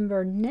audience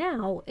member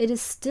now, it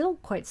is still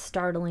quite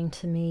startling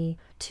to me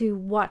to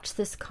watch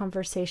this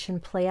conversation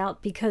play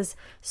out, because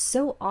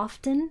so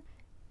often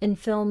in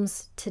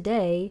films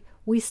today,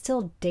 we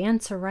still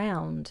dance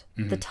around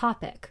the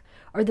topic,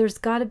 or there's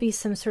got to be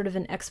some sort of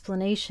an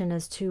explanation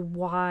as to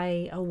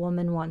why a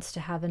woman wants to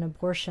have an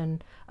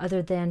abortion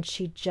other than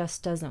she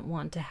just doesn't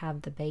want to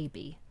have the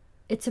baby.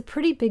 It's a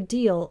pretty big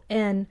deal,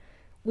 and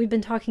we've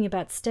been talking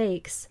about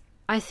stakes.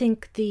 I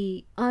think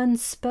the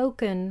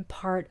unspoken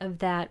part of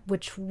that,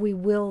 which we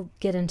will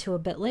get into a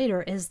bit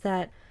later, is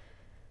that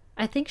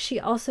I think she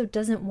also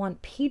doesn't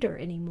want Peter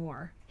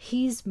anymore.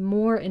 He's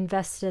more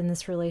invested in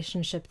this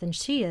relationship than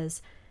she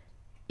is,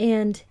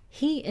 and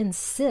he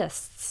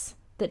insists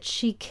that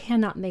she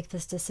cannot make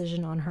this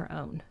decision on her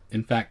own.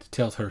 In fact,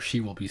 tells her she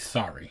will be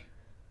sorry.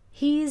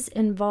 He's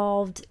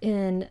involved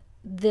in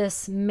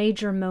this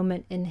major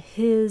moment in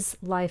his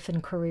life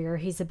and career.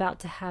 He's about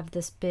to have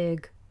this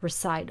big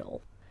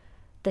recital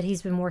that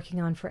he's been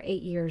working on for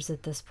 8 years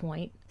at this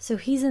point. So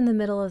he's in the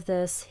middle of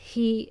this.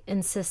 He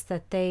insists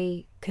that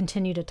they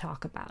continue to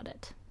talk about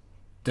it.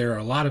 There are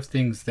a lot of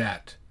things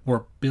that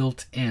were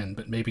built in,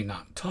 but maybe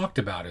not talked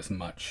about as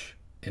much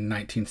in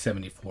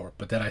 1974,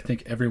 but that I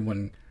think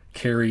everyone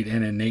carried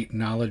an innate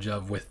knowledge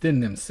of within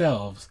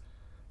themselves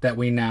that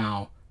we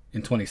now,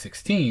 in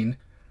 2016,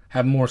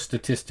 have more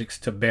statistics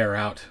to bear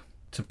out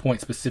to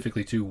point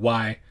specifically to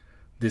why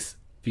this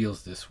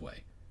feels this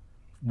way.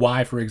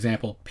 Why, for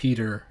example,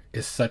 Peter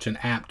is such an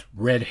apt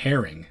red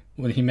herring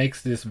when he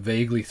makes this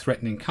vaguely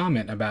threatening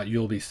comment about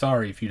you'll be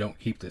sorry if you don't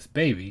keep this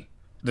baby.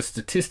 The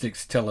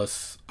statistics tell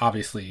us,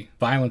 obviously,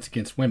 violence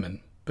against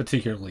women,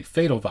 particularly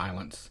fatal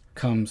violence,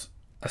 comes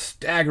a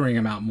staggering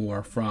amount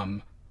more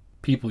from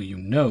people you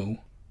know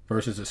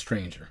versus a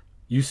stranger.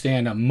 You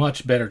stand a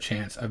much better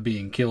chance of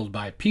being killed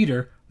by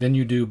Peter than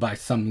you do by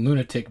some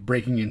lunatic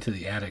breaking into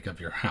the attic of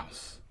your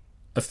house.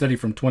 A study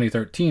from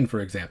 2013, for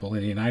example,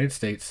 in the United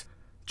States,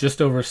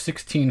 just over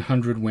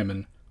 1,600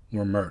 women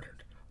were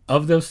murdered.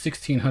 Of those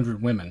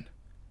 1,600 women,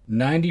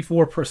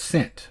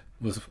 94%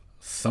 was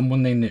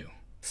someone they knew.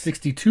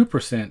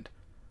 62%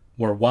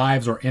 were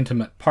wives or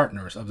intimate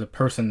partners of the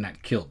person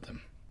that killed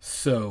them.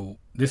 So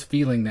this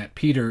feeling that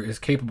Peter is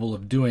capable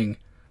of doing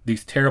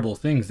these terrible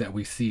things that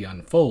we see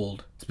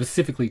unfold,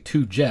 specifically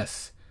to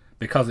Jess,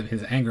 because of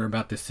his anger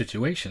about this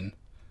situation,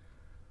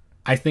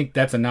 I think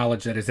that's a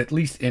knowledge that is at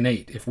least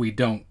innate if we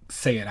don't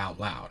say it out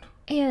loud.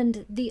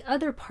 And the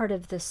other part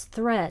of this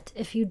threat,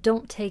 if you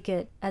don't take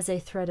it as a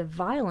threat of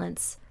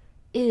violence,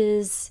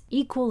 is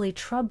equally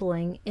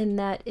troubling in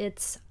that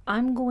it's,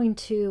 I'm going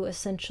to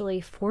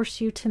essentially force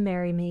you to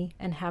marry me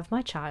and have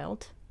my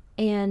child,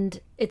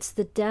 and it's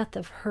the death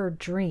of her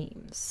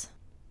dreams.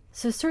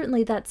 So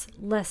certainly that's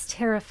less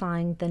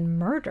terrifying than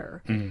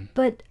murder,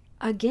 but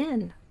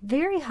again,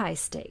 very high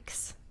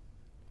stakes.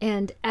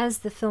 And as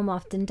the film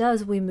often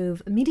does, we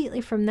move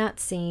immediately from that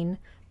scene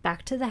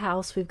back to the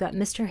house. We've got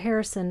Mr.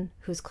 Harrison,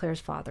 who's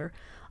Claire's father,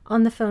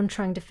 on the phone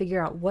trying to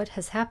figure out what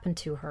has happened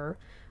to her.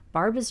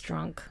 Barb is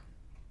drunk.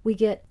 We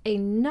get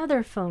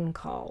another phone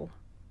call.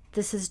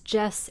 This is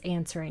Jess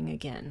answering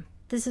again.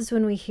 This is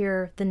when we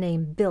hear the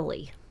name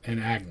Billy.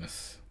 And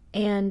Agnes.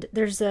 And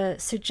there's a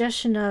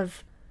suggestion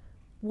of,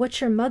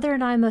 what your mother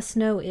and I must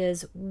know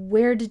is,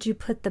 where did you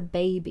put the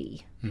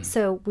baby?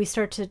 So we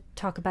start to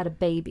talk about a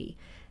baby.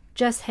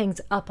 Jess hangs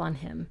up on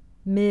him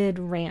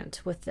mid-rant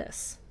with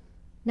this.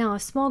 Now, a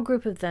small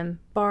group of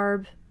them,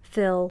 Barb,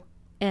 Phil,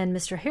 and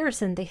Mr.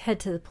 Harrison, they head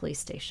to the police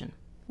station.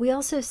 We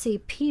also see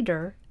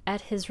Peter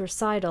at his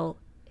recital.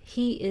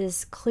 He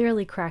is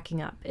clearly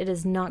cracking up. It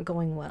is not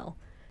going well.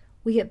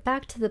 We get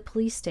back to the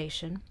police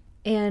station,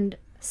 and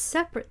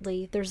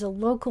separately, there's a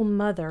local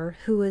mother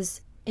who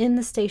is in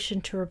the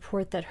station to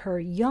report that her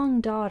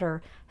young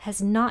daughter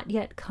has not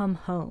yet come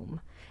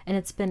home, and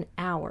it's been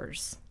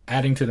hours.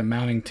 Adding to the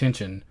mounting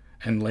tension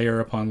and layer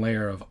upon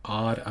layer of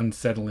odd,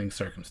 unsettling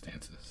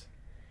circumstances.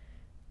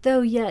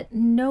 Though yet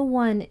no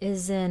one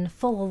is in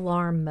full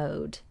alarm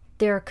mode.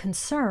 They're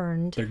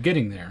concerned. They're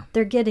getting there.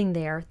 They're getting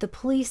there. The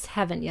police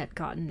haven't yet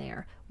gotten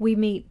there. We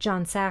meet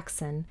John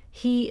Saxon.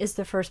 He is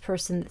the first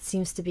person that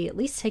seems to be at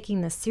least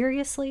taking this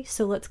seriously,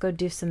 so let's go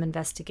do some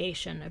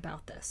investigation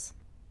about this.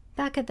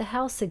 Back at the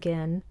house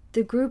again,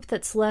 the group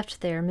that's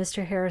left there,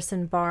 Mr.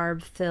 Harrison,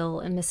 Barb, Phil,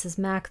 and Mrs.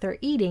 Mack, they're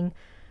eating.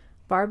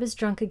 Barb is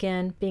drunk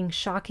again, being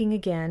shocking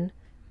again.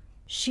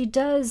 She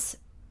does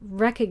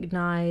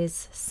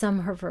recognize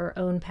some of her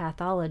own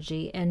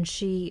pathology, and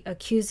she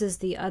accuses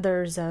the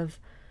others of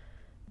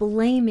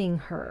blaming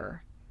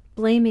her,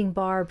 blaming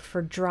Barb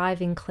for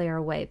driving Claire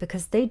away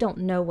because they don't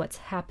know what's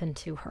happened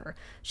to her.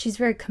 She's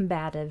very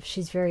combative.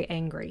 She's very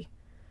angry.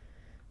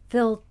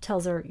 Phil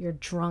tells her, "You're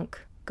drunk.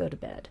 Go to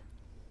bed."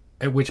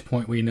 At which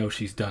point we know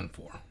she's done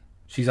for.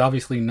 She's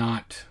obviously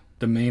not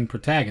the main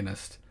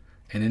protagonist,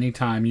 and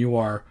anytime you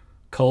are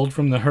culled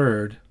from the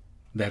herd,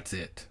 that's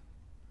it.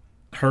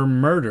 Her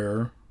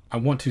murder, I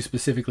want to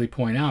specifically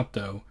point out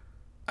though,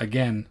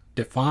 again,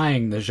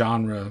 defying the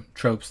genre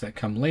tropes that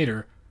come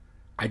later,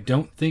 I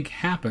don't think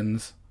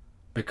happens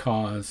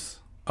because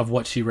of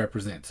what she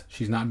represents.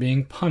 She's not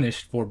being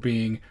punished for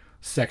being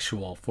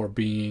sexual, for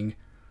being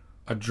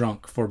a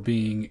drunk, for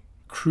being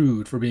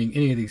crude, for being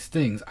any of these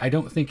things. I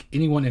don't think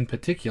anyone in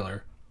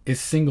particular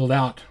is singled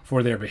out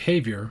for their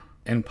behavior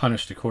and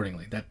punished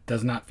accordingly. That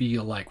does not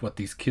feel like what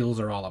these kills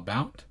are all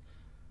about.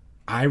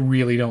 I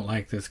really don't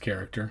like this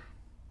character,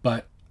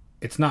 but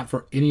it's not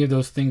for any of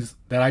those things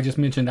that I just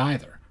mentioned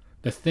either.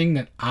 The thing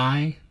that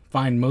I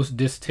find most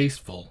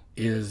distasteful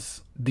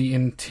is the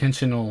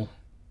intentional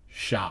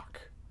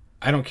shock.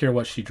 I don't care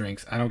what she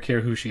drinks. I don't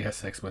care who she has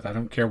sex with. I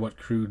don't care what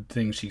crude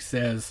things she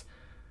says.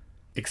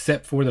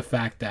 except for the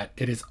fact that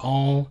it is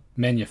all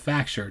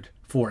manufactured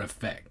for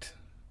effect.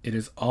 It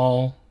is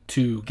all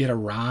to get a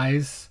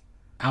rise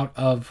out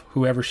of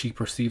whoever she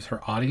perceives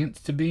her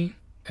audience to be,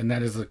 and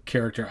that is a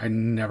character I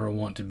never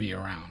want to be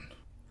around.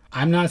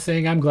 I'm not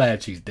saying I'm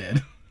glad she's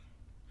dead,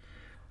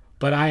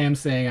 but I am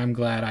saying I'm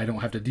glad I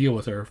don't have to deal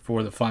with her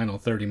for the final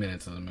 30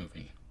 minutes of the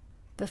movie.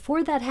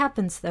 Before that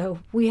happens, though,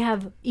 we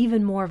have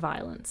even more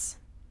violence.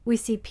 We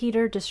see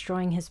Peter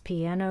destroying his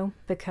piano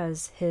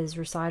because his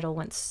recital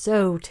went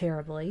so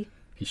terribly.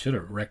 He should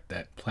have wrecked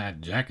that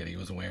plaid jacket he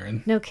was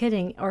wearing. No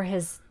kidding, or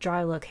his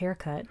dry look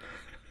haircut.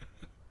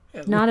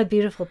 Not a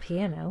beautiful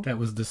piano. That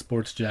was the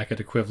sports jacket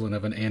equivalent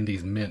of an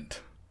Andes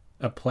Mint.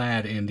 A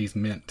plaid Andes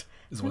Mint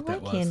is what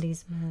that was. I like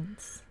Andes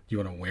Mints. You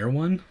want to wear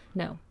one?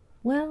 No.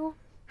 Well,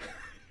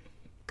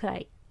 could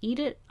I eat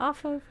it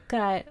off of? Could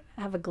I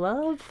have a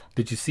glove?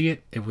 Did you see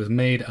it? It was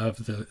made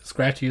of the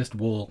scratchiest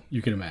wool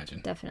you can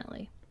imagine.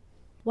 Definitely.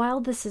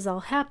 While this is all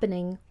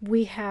happening,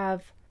 we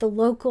have the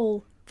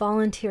local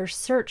volunteer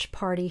search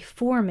party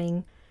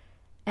forming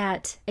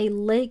at a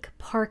lake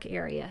park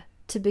area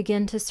to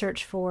begin to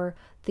search for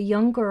the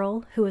young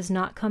girl who has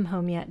not come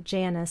home yet,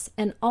 Janice,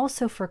 and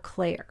also for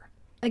Claire.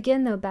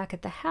 Again, though, back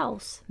at the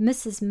house,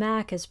 Mrs.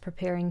 Mack is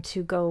preparing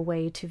to go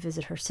away to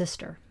visit her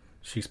sister.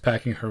 She's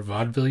packing her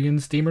vaudevillian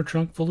steamer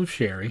trunk full of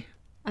sherry.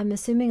 I'm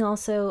assuming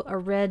also a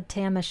red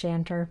tam o'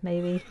 shanter,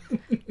 maybe.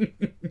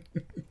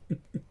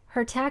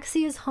 Her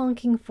taxi is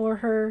honking for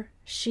her.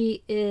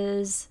 She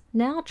is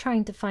now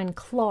trying to find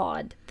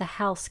Claude, the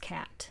house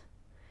cat.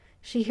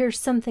 She hears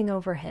something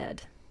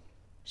overhead.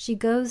 She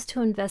goes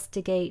to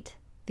investigate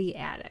the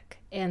attic.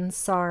 And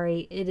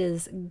sorry, it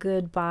is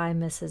goodbye,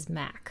 Mrs.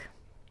 Mack.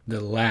 The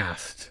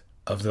last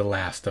of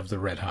the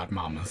Red Hot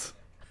Mamas.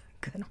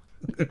 Good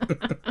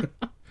one.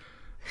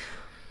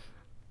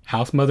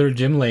 House mother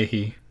Jim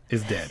Leahy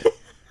is dead.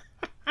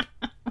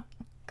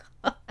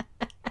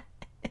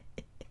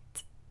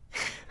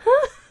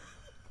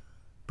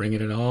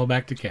 Bringing it all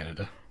back to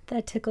Canada.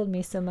 That tickled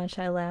me so much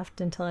I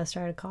laughed until I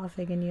started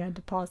coughing and you had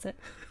to pause it.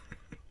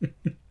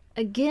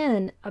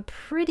 Again, a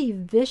pretty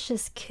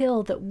vicious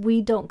kill that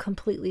we don't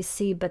completely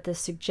see, but the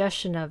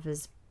suggestion of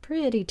is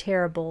pretty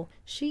terrible.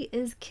 She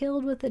is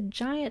killed with a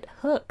giant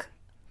hook,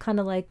 kind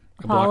of like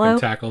Apollo. A block and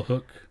tackle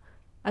hook.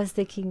 I was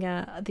thinking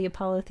the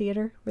Apollo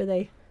Theater, where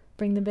they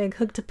bring the big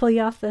hook to pull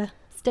you off the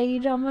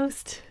stage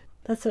almost.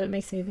 That's what it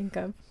makes me think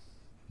of.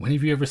 When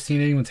have you ever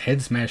seen anyone's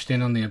head smashed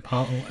in on the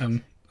Apollo,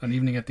 on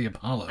Evening at the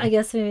Apollo? I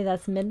guess maybe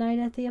that's Midnight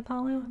at the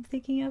Apollo I'm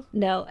thinking of.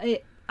 No,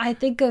 I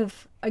think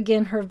of,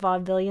 again, her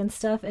vaudevillian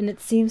stuff, and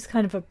it seems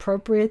kind of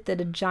appropriate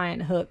that a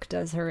giant hook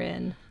does her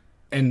in.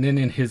 And then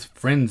in his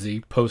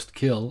frenzy,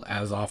 post-kill,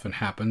 as often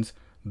happens,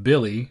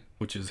 Billy,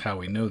 which is how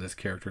we know this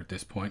character at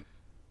this point,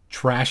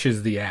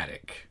 trashes the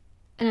attic.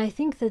 And I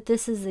think that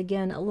this is,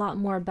 again, a lot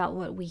more about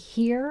what we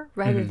hear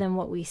rather than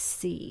what we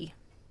see.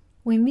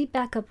 We meet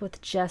back up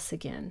with Jess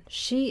again.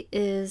 She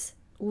is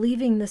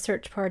leaving the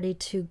search party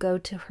to go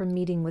to her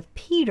meeting with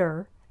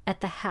Peter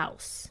at the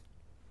house.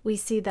 We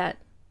see that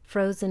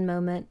frozen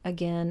moment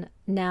again.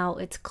 Now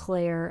it's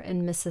Claire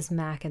and Mrs.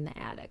 Mack in the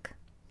attic.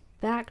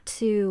 Back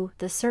to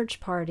the search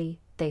party,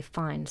 they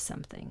find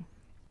something.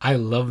 I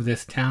love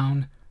this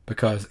town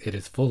because it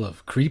is full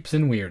of creeps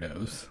and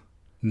weirdos.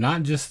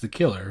 Not just the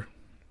killer.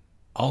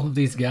 All of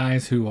these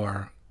guys who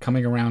are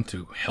coming around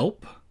to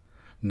help,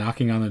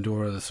 knocking on the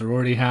door of the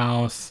sorority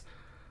house,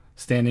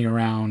 standing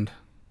around,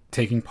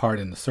 taking part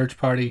in the search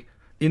party.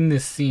 In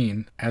this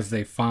scene, as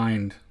they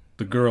find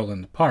the girl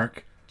in the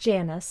park,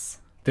 Janice,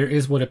 there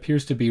is what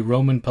appears to be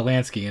Roman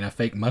Polanski in a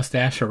fake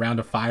mustache around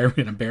a fire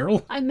in a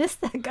barrel. I missed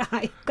that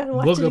guy. Gotta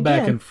watch We'll it go again.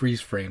 back and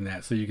freeze frame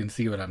that so you can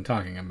see what I'm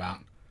talking about.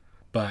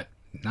 But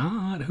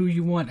not who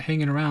you want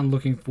hanging around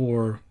looking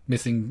for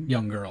missing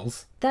young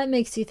girls. That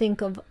makes you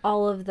think of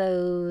all of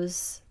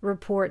those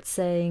reports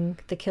saying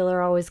the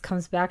killer always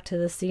comes back to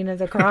the scene of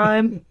the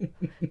crime.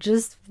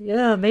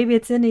 Maybe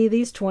it's any of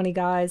these 20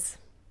 guys.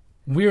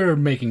 We're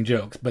making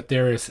jokes, but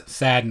there is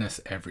sadness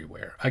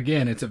everywhere.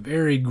 Again, it's a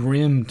very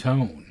grim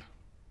tone.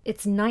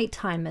 It's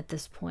nighttime at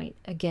this point,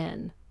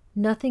 again.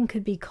 Nothing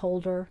could be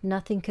colder,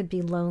 nothing could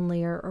be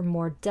lonelier or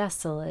more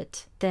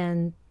desolate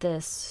than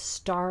this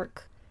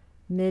stark,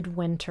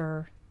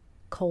 midwinter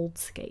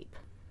coldscape.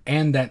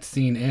 And that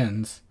scene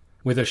ends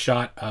with a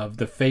shot of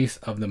the face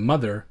of the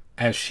mother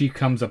as she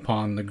comes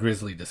upon the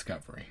grisly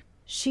discovery.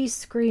 She's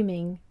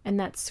screaming, and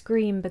that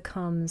scream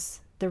becomes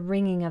the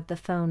ringing of the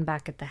phone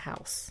back at the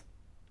house.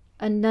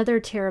 Another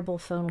terrible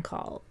phone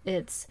call.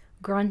 It's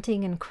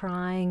grunting and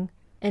crying.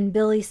 And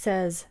Billy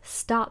says,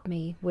 "Stop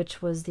me,"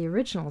 which was the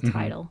original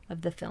title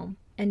of the film.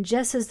 And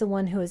Jess is the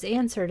one who has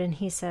answered, and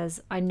he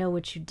says, "I know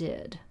what you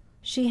did."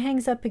 She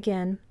hangs up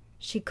again.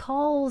 She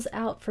calls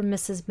out for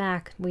Mrs.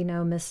 Mack. We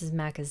know Mrs.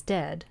 Mack is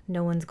dead.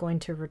 No one's going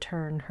to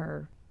return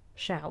her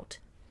shout.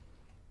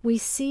 We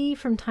see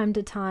from time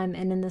to time,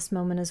 and in this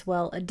moment as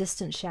well, a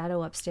distant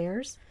shadow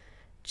upstairs.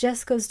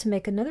 Jess goes to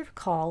make another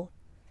call.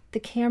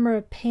 The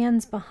camera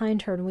pans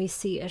behind her, and we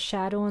see a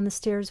shadow on the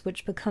stairs,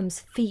 which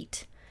becomes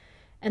feet.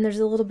 And there's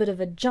a little bit of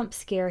a jump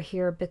scare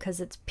here because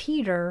it's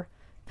Peter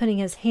putting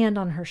his hand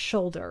on her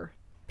shoulder.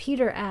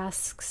 Peter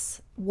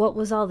asks, what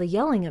was all the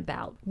yelling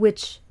about?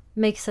 Which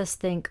makes us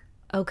think,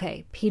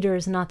 okay, Peter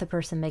is not the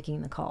person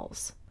making the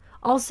calls.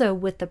 Also,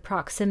 with the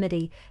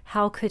proximity,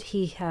 how could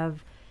he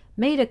have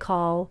made a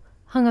call,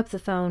 hung up the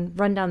phone,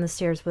 run down the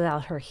stairs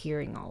without her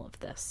hearing all of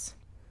this?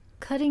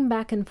 Cutting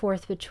back and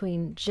forth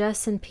between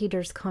Jess and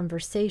Peter's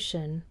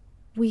conversation,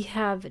 we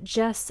have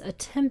Jess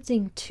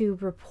attempting to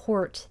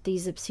report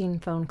these obscene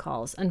phone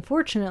calls.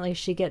 Unfortunately,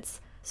 she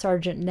gets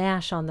Sergeant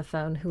Nash on the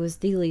phone, who is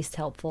the least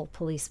helpful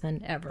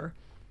policeman ever.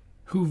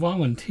 Who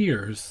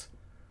volunteers,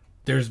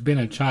 there's been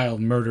a child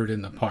murdered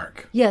in the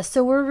park. Yes,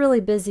 so we're really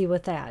busy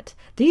with that.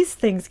 These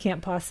things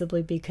can't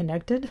possibly be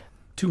connected.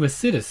 To a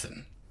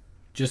citizen.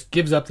 Just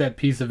gives up that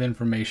piece of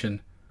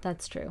information.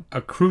 That's true.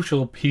 A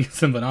crucial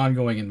piece of an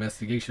ongoing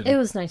investigation. It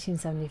was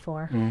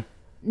 1974.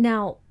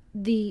 Now,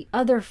 the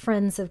other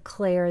friends of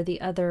Claire,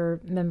 the other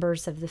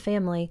members of the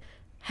family,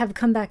 have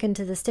come back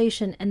into the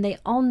station, and they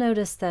all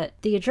notice that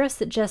the address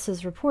that Jess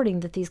is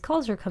reporting that these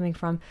calls are coming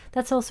from,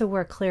 that's also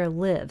where Claire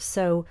lives.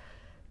 So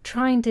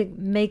trying to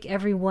make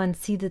everyone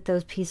see that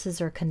those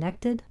pieces are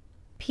connected.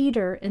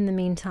 Peter, in the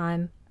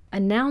meantime,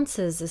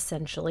 announces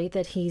essentially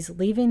that he's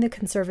leaving the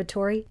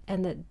conservatory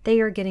and that they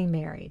are getting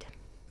married.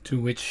 To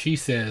which she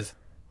says,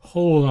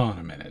 hold on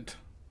a minute.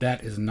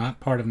 That is not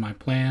part of my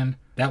plan.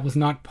 That was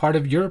not part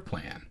of your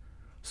plan.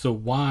 So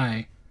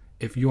why,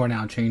 if you are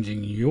now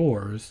changing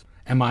yours,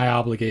 am I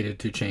obligated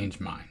to change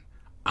mine?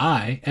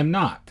 I am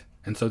not,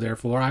 and so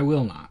therefore I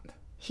will not.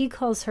 He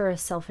calls her a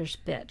selfish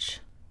bitch.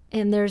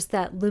 And there's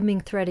that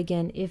looming threat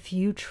again, if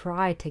you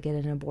try to get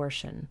an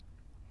abortion.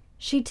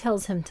 She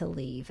tells him to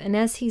leave, and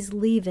as he's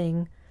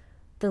leaving,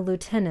 the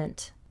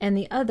lieutenant and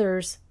the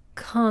others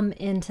come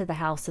into the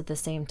house at the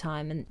same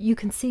time, and you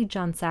can see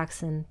John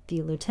Saxon,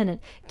 the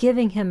lieutenant,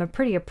 giving him a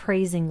pretty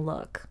appraising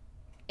look.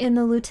 And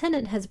the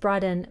lieutenant has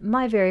brought in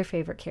my very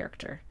favorite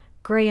character,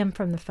 Graham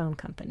from the phone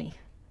company.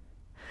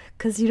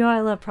 Because, I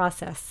love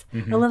process.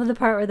 I love the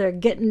part where they're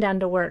getting down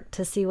to work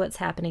to see what's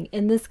happening.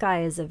 And this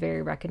guy is a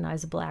very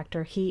recognizable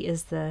actor. He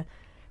is the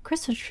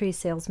Christmas tree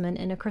salesman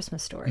in A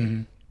Christmas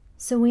Story.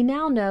 So we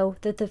now know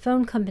that the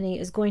phone company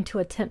is going to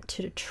attempt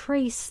to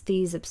trace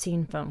these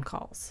obscene phone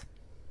calls.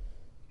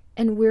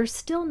 And we're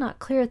still not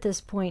clear at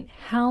this point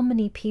how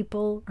many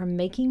people are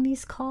making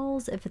these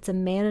calls, if it's a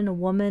man and a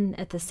woman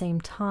at the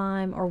same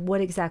time, or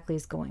what exactly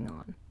is going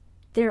on.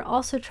 They're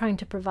also trying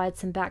to provide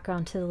some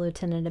background to the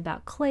lieutenant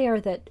about Claire,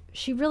 that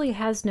she really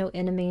has no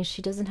enemies.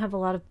 She doesn't have a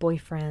lot of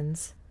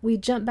boyfriends. We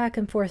jump back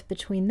and forth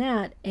between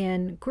that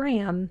and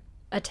Graham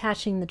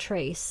attaching the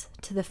trace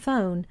to the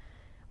phone.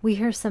 We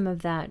hear some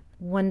of that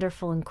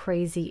wonderful and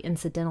crazy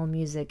incidental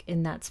music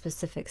in that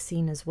specific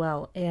scene as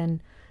well.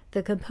 And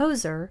the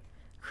composer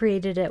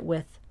created it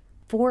with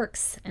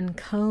forks and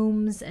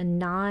combs and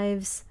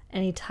knives,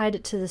 and he tied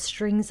it to the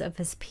strings of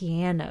his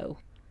piano.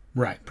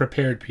 Right,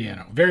 prepared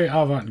piano. Very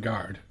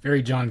avant-garde.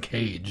 Very John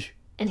Cage.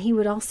 And he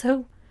would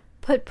also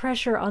put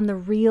pressure on the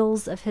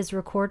reels of his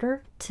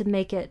recorder to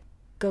make it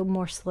go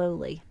more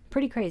slowly.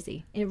 Pretty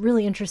crazy.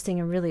 Really interesting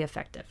and really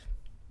effective.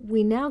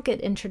 We now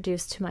get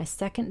introduced to my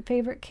second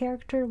favorite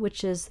character,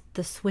 which is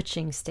the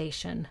switching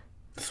station.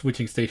 The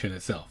switching station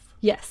itself.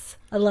 Yes,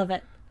 I love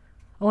it.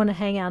 I want to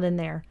hang out in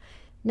there.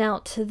 Now,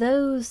 to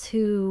those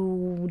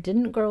who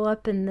didn't grow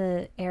up in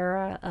the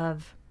era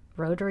of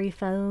rotary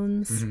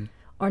phones,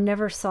 or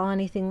never saw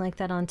anything like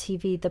that on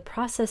TV, the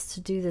process to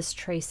do this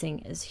tracing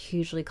is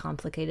hugely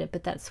complicated,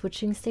 but that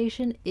switching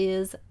station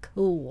is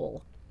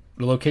cool.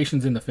 The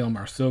locations in the film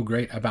are so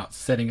great about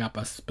setting up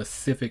a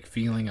specific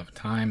feeling of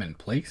time and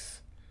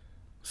place,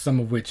 some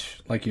of which,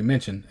 like you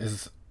mentioned,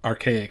 is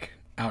archaic,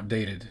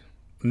 outdated,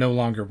 no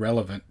longer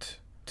relevant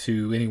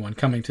to anyone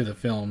coming to the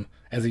film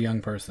as a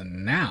young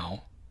person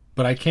now.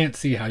 But I can't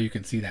see how you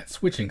can see that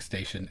switching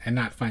station and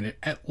not find it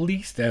at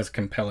least as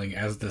compelling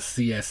as the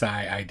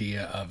CSI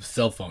idea of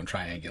cell phone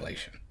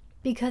triangulation.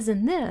 Because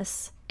in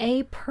this,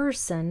 a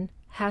person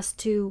has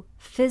to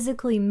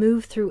physically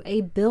move through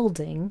a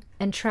building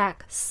and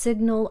track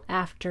signal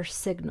after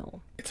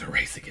signal. It's a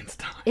race against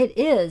time. It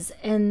is,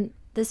 and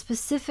the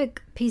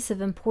specific piece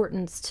of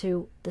importance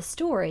to the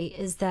story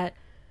is that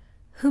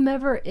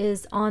whomever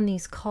is on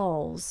these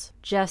calls,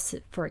 Jess,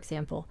 for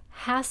example,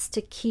 has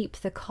to keep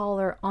the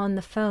caller on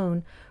the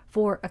phone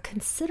for a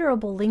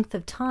considerable length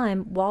of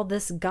time while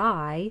this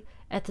guy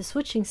at the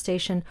switching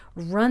station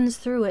runs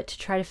through it to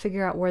try to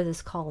figure out where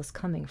this call is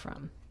coming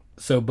from.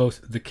 So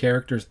both the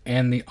characters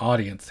and the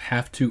audience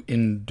have to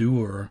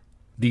endure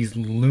these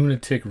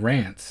lunatic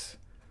rants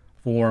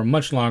for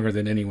much longer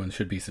than anyone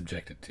should be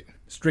subjected to,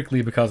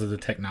 strictly because of the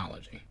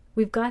technology.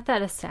 We've got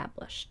that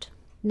established.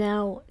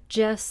 Now,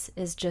 Jess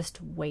is just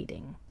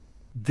waiting.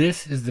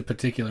 This is the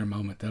particular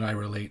moment that I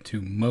relate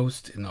to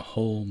most in the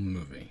whole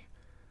movie.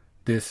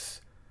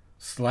 This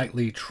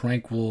slightly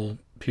tranquil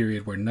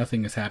period where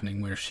nothing is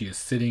happening, where she is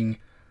sitting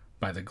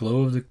by the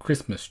glow of the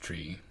Christmas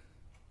tree,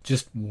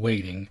 just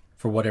waiting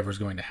for whatever's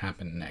going to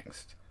happen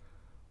next.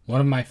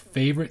 One of my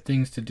favorite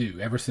things to do,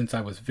 ever since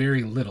I was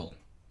very little,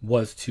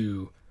 was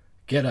to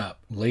get up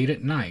late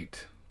at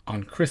night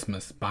on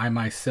Christmas by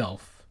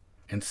myself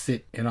and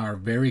sit in our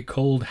very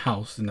cold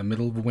house in the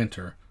middle of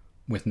winter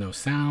with no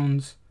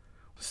sounds,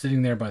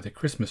 sitting there by the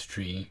Christmas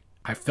tree.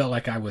 I felt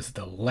like I was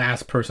the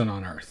last person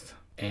on earth.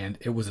 And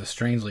it was a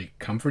strangely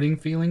comforting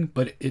feeling,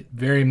 but it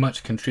very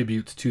much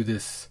contributes to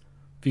this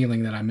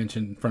feeling that I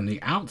mentioned from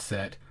the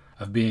outset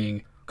of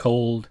being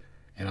cold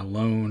and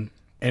alone,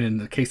 and in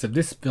the case of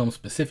this film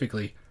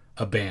specifically,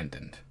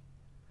 abandoned.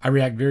 I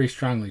react very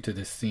strongly to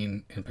this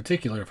scene in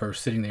particular of her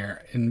sitting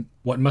there in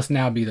what must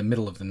now be the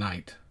middle of the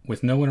night,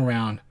 with no one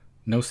around,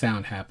 no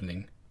sound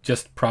happening,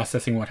 just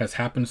processing what has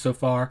happened so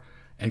far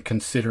and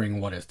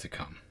considering what is to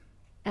come.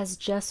 As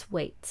Jess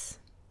waits,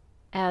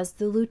 as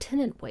the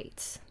lieutenant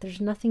waits,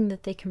 there's nothing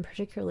that they can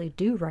particularly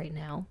do right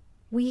now.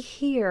 We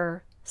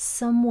hear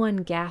someone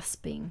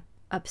gasping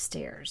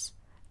upstairs,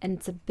 and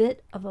it's a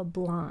bit of a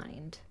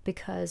blind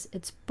because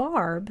it's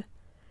Barb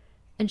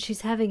and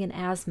she's having an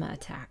asthma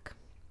attack.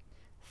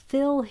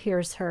 Phil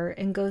hears her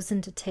and goes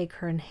in to take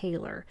her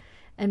inhaler,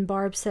 and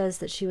Barb says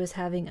that she was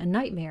having a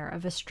nightmare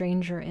of a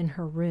stranger in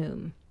her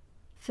room.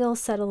 Phil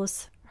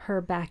settles her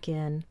back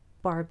in.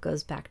 Barb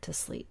goes back to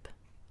sleep.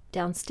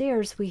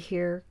 Downstairs, we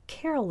hear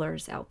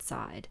carolers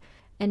outside,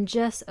 and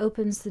Jess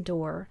opens the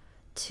door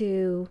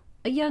to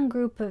a young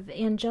group of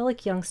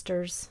angelic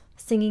youngsters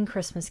singing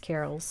Christmas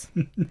carols.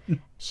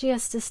 She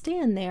has to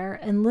stand there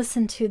and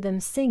listen to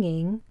them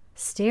singing,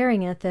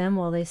 staring at them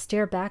while they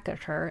stare back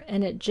at her,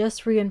 and it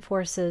just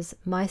reinforces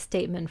my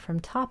statement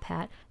from Top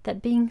Hat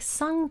that being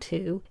sung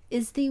to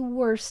is the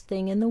worst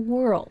thing in the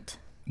world.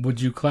 Would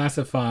you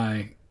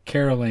classify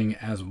caroling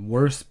as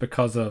worse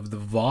because of the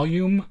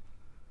volume?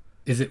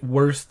 Is it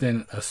worse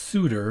than a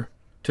suitor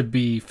to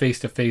be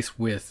face-to-face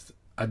with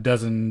a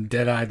dozen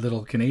dead-eyed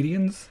little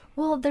Canadians?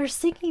 Well, they're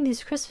singing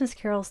these Christmas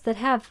carols that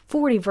have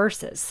 40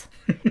 verses.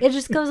 It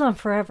just goes on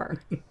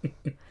forever.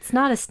 It's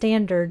not a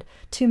standard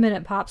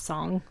 2-minute pop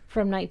song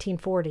from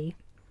 1940.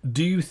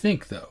 Do you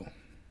think, though,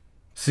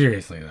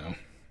 seriously, though,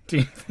 do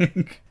you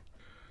think,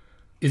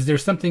 is there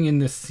something in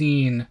this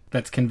scene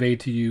that's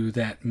conveyed to you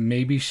that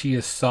maybe she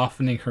is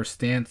softening her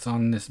stance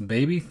on this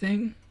baby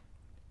thing?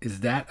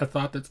 Is that a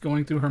thought that's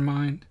going through her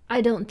mind?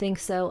 I don't think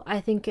so.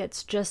 I think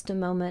it's just a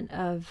moment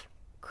of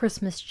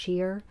Christmas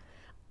cheer.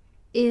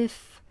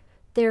 If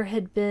there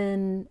had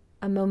been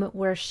a moment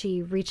where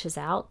she reaches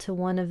out to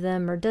one of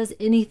them or does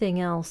anything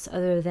else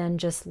other than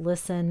just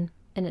listen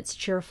and it's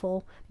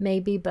cheerful,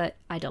 maybe, but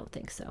I don't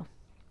think so.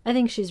 I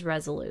think she's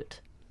resolute.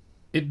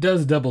 It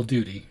does double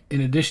duty. In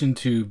addition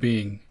to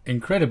being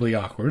incredibly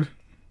awkward,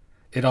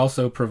 it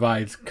also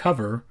provides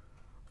cover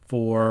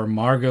for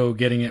Margot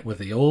getting it with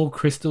the old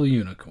crystal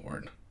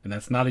unicorn. And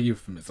that's not a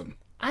euphemism.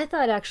 I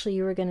thought actually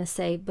you were going to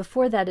say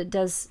before that it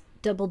does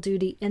double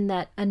duty in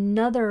that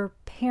another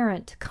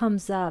parent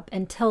comes up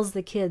and tells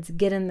the kids,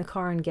 get in the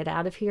car and get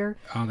out of here.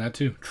 Oh, that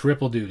too.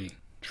 Triple duty.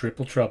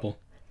 Triple trouble.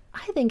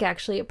 I think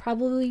actually it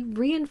probably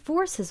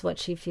reinforces what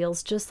she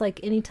feels, just like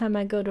anytime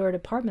I go to a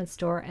department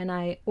store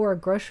or a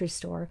grocery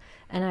store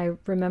and I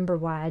remember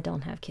why I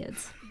don't have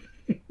kids.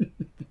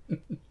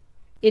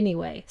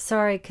 Anyway,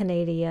 sorry,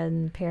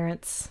 Canadian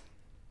parents.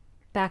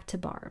 Back to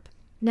Barb.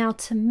 Now,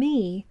 to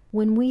me,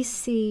 when we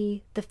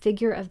see the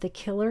figure of the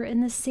killer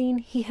in this scene,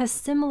 he has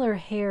similar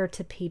hair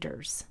to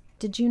Peter's.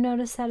 Did you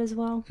notice that as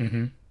well?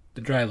 Mm-hmm.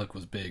 The dry look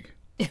was big.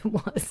 It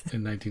was.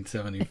 In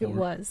 1974. It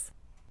was.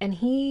 And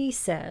he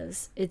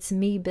says, "It's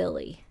me,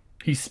 Billy."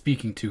 He's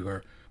speaking to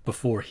her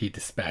before he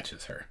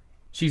dispatches her.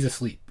 She's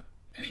asleep,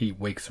 and he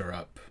wakes her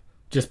up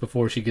just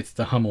before she gets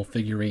the Hummel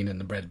figurine in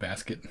the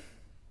breadbasket.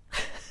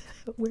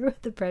 Where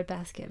would the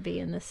breadbasket be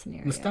in this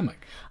scenario? The stomach.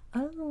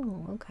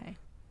 Oh, okay.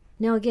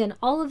 Now again,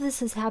 all of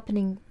this is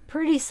happening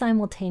pretty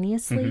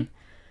simultaneously. Mm-hmm.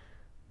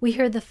 We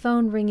hear the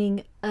phone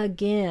ringing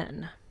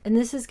again, and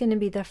this is going to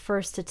be the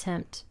first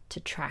attempt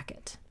to track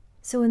it.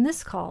 So in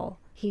this call,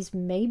 he's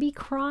maybe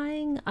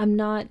crying. I'm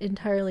not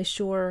entirely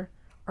sure.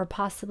 Or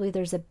possibly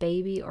there's a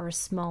baby or a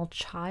small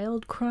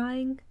child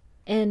crying.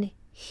 And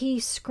he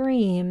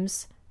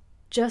screams,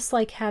 just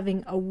like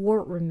having a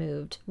wart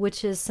removed,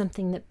 which is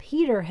something that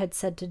Peter had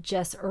said to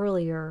Jess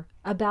earlier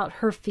about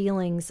her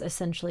feelings,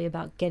 essentially,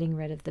 about getting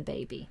rid of the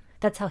baby.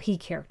 That's how he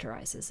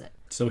characterizes it.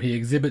 So he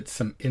exhibits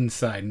some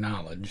inside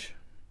knowledge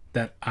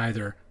that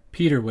either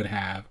Peter would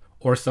have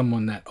or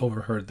someone that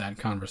overheard that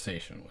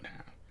conversation would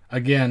have.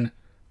 Again,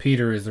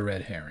 Peter is a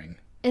red herring.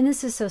 And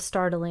this is so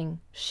startling,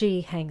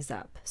 she hangs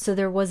up, so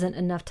there wasn't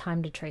enough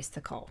time to trace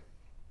the call.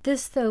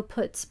 This, though,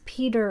 puts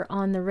Peter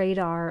on the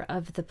radar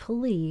of the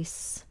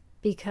police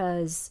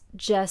because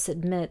Jess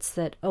admits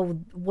that,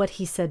 what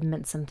he said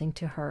meant something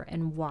to her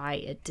and why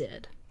it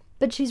did.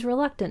 But she's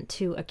reluctant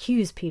to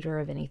accuse Peter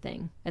of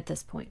anything at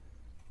this point.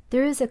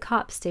 There is a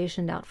cop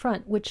stationed out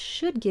front, which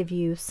should give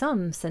you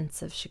some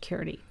sense of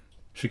security.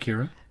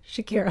 Shakira?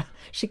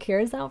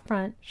 Shakira's out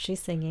front.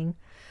 She's singing.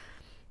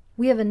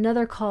 We have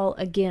another call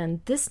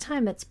again. This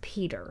time it's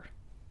Peter.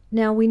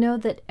 Now we know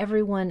that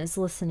everyone is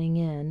listening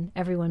in,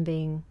 everyone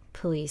being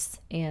police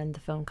and the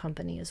phone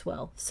company as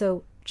well.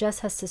 So Jess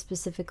has to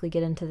specifically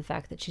get into the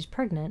fact that she's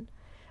pregnant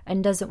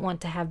and doesn't want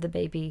to have the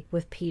baby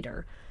with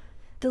Peter.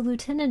 The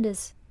lieutenant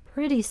is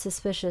pretty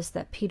suspicious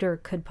that Peter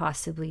could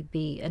possibly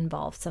be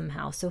involved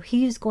somehow, so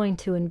he's going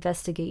to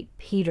investigate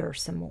Peter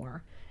some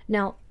more.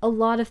 Now, a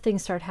lot of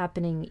things start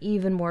happening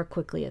even more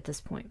quickly at this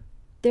point.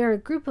 There are a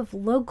group of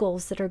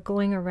locals that are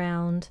going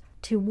around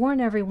to warn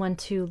everyone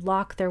to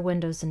lock their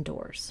windows and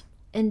doors.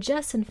 And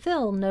Jess and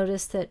Phil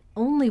notice that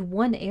only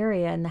one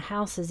area in the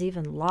house is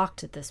even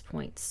locked at this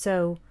point,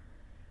 so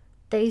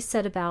they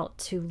set about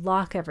to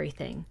lock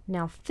everything.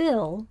 Now,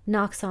 Phil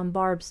knocks on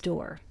Barb's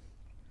door.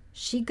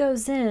 She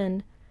goes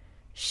in.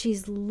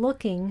 She's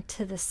looking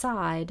to the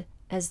side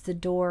as the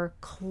door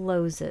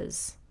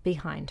closes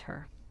behind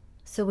her.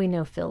 So we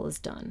know Phil is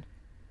done.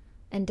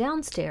 And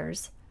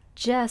downstairs,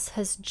 Jess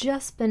has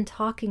just been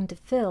talking to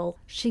Phil.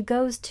 She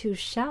goes to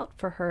shout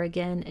for her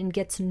again and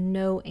gets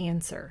no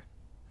answer.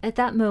 At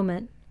that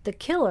moment, the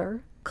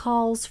killer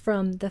calls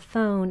from the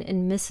phone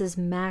in Mrs.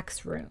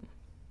 Mack's room.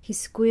 He's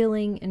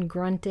squealing and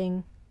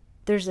grunting.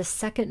 There's a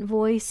second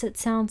voice, it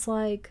sounds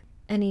like,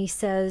 and he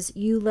says,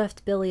 "You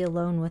left Billy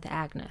alone with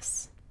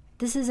Agnes."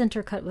 This is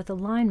intercut with a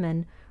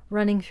lineman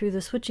running through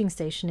the switching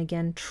station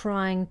again,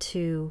 trying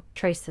to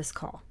trace this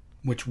call.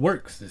 Which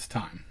works this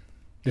time.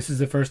 This is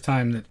the first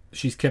time that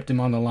she's kept him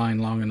on the line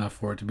long enough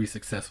for it to be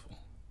successful.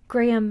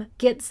 Graham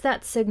gets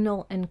that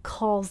signal and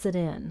calls it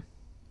in.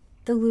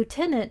 The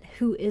lieutenant,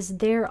 who is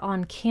there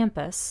on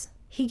campus,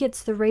 he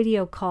gets the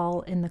radio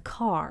call in the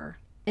car,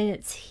 and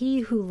it's he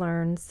who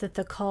learns that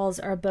the calls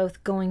are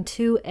both going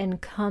to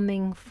and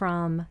coming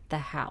from the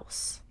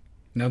house.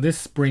 Now this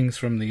springs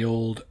from the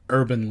old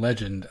urban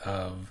legend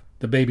of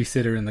the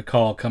babysitter and the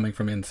call coming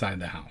from inside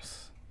the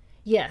house.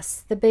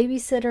 Yes, the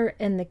babysitter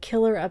and the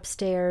killer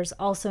upstairs,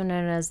 also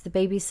known as the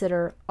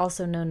babysitter,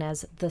 also known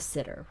as the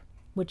sitter,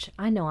 which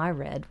I know I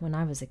read when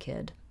I was a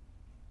kid.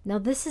 Now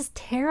this is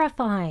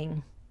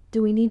terrifying.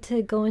 Do we need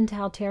to go into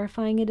how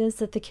terrifying it is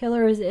that the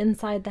killer is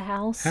inside the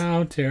house?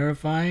 How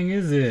terrifying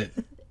is it?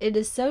 It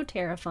is so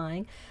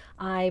terrifying.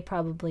 I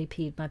probably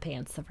peed my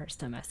pants the first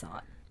time I saw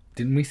it.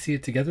 Didn't we see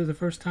it together the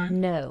first time?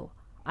 No.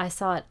 I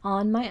saw it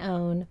on my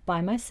own,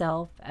 by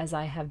myself, as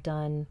I have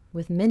done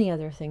with many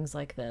other things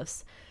like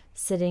this.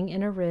 Sitting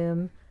in a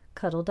room,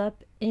 cuddled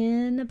up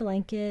in a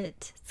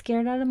blanket,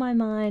 scared out of my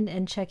mind,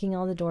 and checking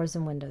all the doors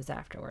and windows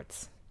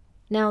afterwards.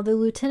 Now, the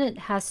lieutenant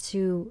has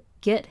to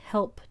get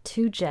help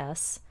to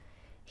Jess.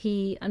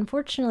 He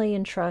unfortunately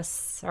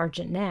entrusts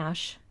Sergeant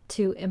Nash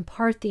to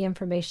impart the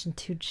information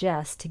to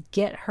Jess to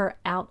get her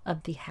out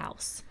of the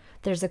house.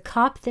 There's a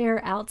cop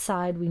there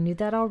outside. We knew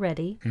that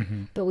already,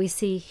 but we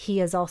see he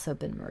has also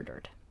been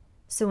murdered.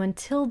 So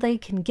until they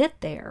can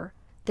get there,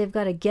 they've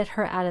got to get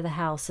her out of the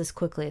house as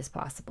quickly as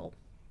possible.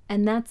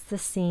 And that's the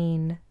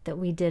scene that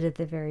we did at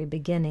the very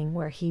beginning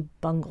where he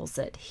bungles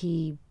it.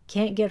 He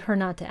can't get her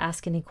not to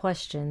ask any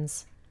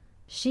questions.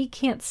 She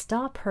can't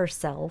stop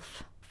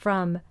herself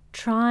from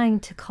trying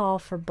to call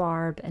for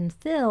Barb and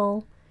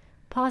Phil,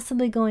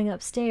 possibly going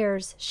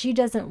upstairs. She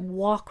doesn't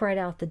walk right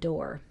out the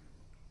door.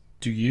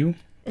 Do you?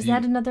 Is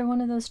that another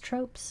one of those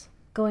tropes?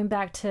 Going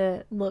back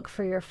to look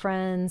for your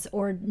friends,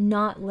 or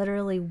not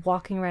literally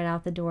walking right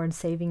out the door and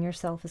saving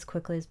yourself as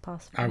quickly as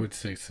possible? I would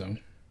say so.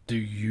 Do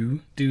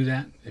you do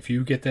that if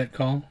you get that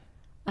call?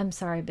 I'm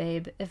sorry,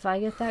 babe. If I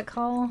get that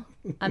call,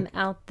 I'm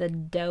out the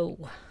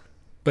door.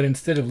 But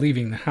instead of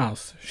leaving the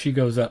house, she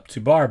goes up to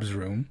Barb's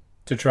room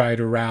to try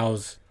to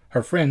rouse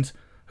her friends,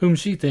 whom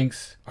she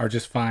thinks are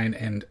just fine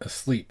and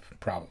asleep,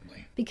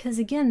 probably. Because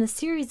again, the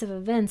series of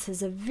events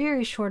is a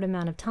very short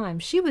amount of time.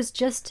 She was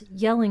just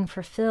yelling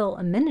for Phil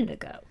a minute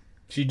ago.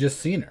 She'd just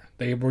seen her.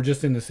 They were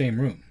just in the same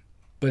room.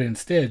 But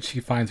instead, she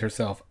finds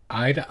herself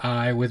eye to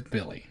eye with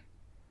Billy.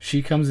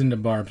 She comes into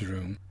Barb's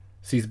room,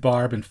 sees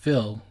Barb and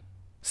Phil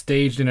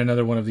staged in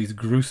another one of these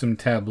gruesome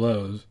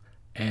tableaus,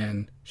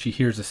 and she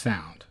hears a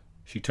sound.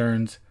 She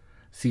turns,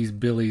 sees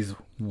Billy's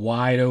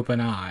wide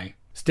open eye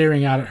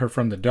staring out at her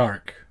from the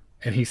dark,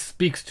 and he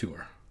speaks to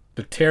her.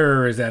 The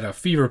terror is at a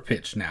fever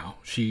pitch now.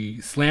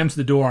 She slams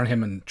the door on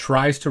him and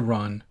tries to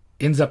run,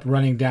 ends up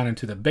running down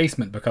into the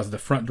basement because the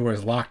front door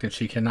is locked and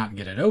she cannot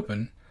get it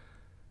open,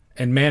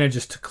 and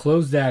manages to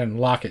close that and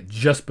lock it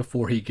just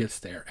before he gets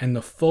there. And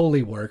the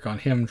Foley work on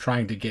him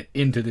trying to get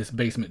into this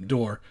basement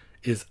door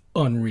is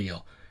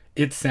unreal.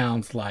 It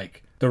sounds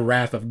like the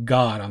wrath of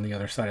God on the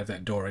other side of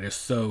that door. It is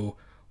so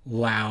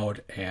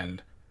loud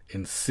and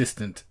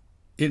insistent.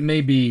 It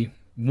may be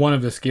one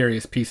of the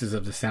scariest pieces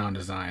of the sound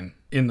design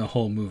in the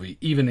whole movie,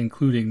 even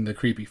including the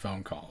creepy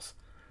phone calls,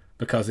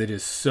 because it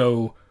is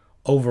so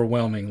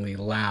overwhelmingly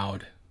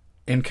loud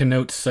and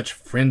connotes such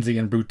frenzy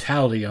and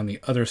brutality on the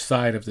other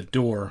side of the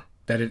door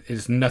that it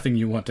is nothing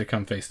you want to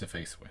come face to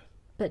face with.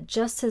 But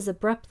just as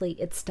abruptly,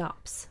 it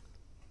stops.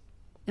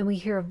 And we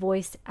hear a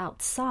voice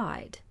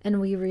outside, and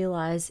we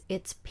realize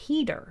it's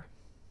Peter,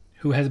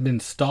 who has been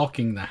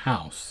stalking the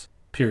house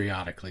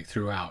periodically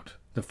throughout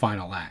the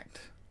final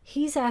act.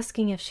 He's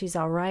asking if she's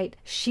all right.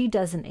 She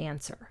doesn't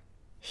answer.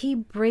 He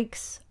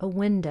breaks a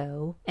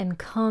window and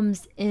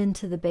comes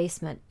into the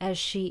basement as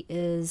she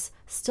is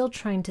still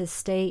trying to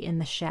stay in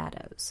the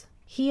shadows.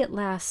 He at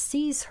last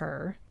sees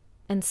her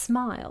and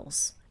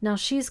smiles. Now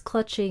she's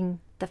clutching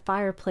the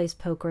fireplace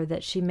poker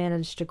that she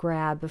managed to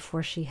grab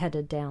before she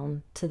headed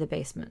down to the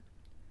basement.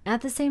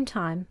 At the same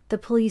time, the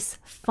police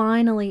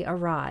finally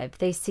arrive.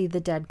 They see the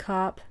dead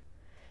cop.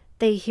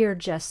 They hear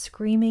Jess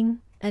screaming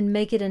and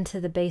make it into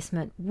the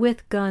basement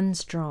with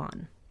guns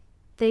drawn.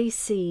 They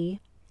see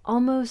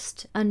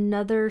almost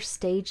another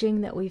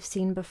staging that we've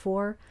seen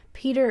before.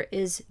 Peter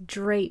is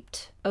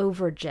draped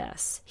over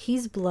Jess.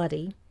 He's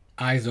bloody.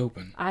 Eyes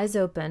open. Eyes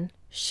open.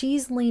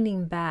 She's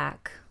leaning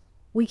back.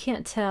 We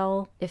can't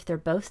tell if they're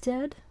both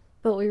dead,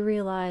 but we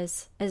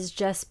realize as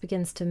Jess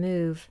begins to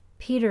move,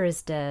 Peter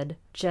is dead.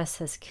 Jess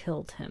has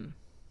killed him.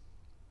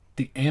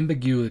 The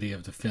ambiguity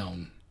of the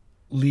film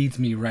leads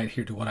me right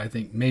here to what I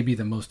think may be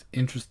the most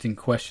interesting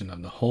question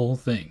of the whole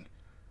thing.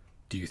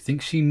 Do you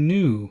think she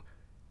knew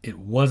it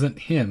wasn't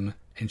him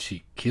and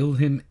she killed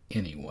him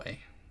anyway?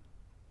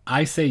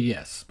 I say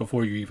yes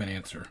before you even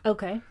answer.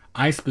 Okay.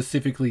 I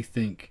specifically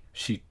think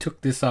she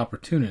took this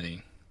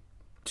opportunity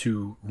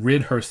to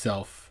rid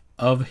herself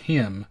of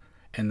him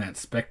and that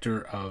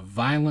specter of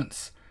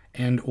violence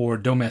and or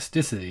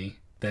domesticity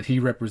that he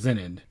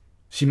represented.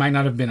 She might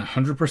not have been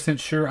 100%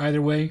 sure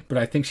either way, but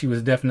I think she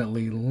was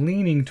definitely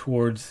leaning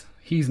towards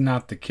he's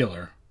not the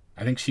killer.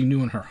 I think she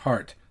knew in her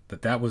heart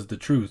that that was the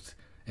truth,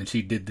 and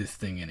she did this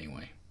thing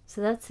anyway. So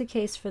that's the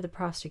case for the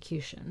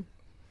prosecution.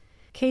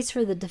 Case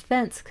for the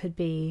defense could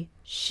be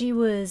she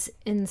was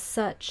in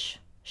such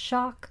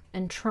shock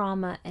and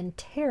trauma and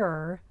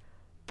terror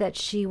that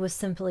she was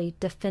simply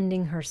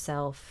defending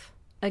herself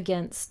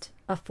against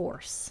a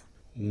force.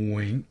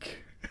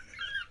 Wink.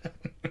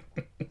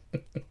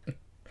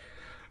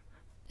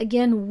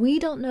 Again, we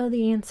don't know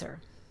the answer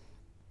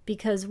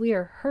because we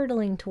are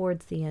hurtling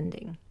towards the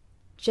ending.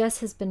 Jess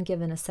has been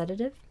given a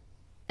sedative,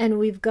 and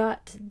we've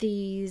got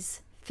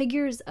these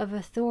figures of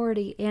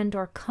authority and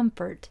or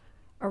comfort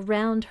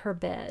around her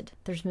bed.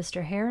 There's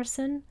Mr.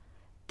 Harrison,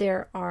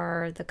 there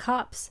are the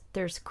cops,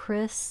 there's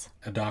Chris.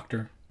 A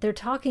doctor. They're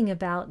talking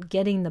about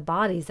getting the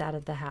bodies out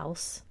of the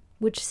house,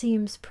 which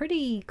seems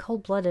pretty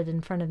cold-blooded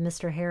in front of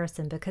Mr.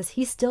 Harrison because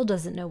he still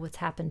doesn't know what's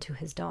happened to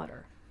his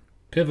daughter.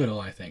 Pivotal,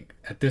 I think.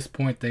 At this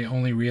point, they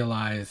only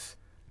realize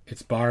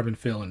it's Barb and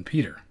Phil and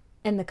Peter.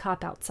 And the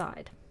cop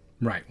outside.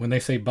 Right. When they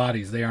say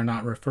bodies, they are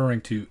not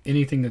referring to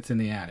anything that's in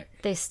the attic.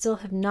 They still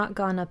have not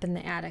gone up in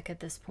the attic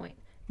at this point.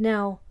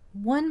 Now,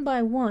 one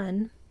by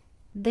one,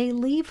 they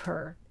leave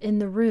her in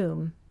the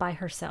room by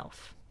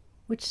herself,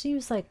 which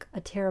seems like a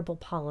terrible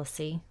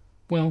policy.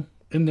 Well,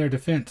 in their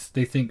defense,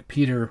 they think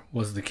Peter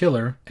was the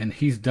killer and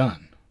he's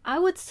done. I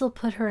would still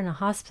put her in a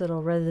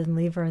hospital rather than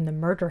leave her in the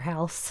murder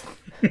house.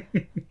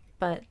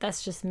 But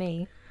that's just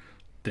me.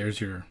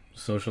 There's your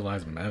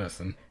socialized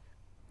medicine.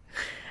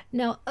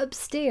 Now,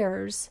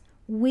 upstairs,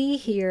 we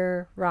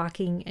hear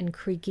rocking and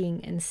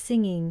creaking and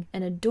singing,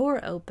 and a door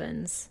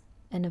opens,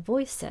 and a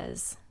voice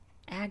says,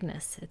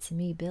 "Agnes, it's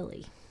me,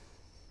 Billy."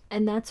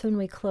 And that's when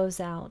we close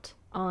out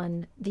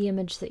on the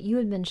image that you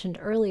had mentioned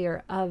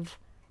earlier of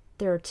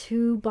there are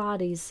two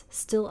bodies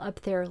still up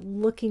there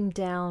looking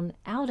down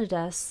out at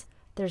us.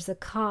 There's a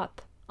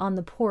cop on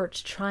the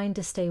porch trying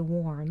to stay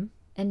warm.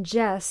 And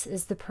Jess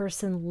is the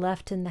person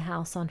left in the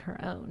house on her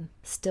own,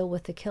 still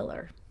with the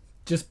killer.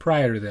 Just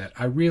prior to that,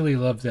 I really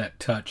love that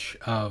touch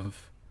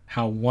of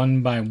how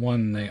one by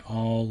one they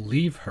all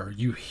leave her.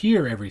 You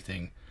hear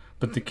everything,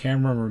 but the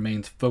camera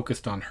remains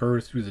focused on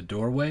her through the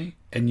doorway,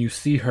 and you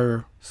see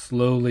her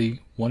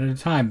slowly, one at a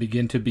time,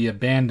 begin to be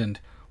abandoned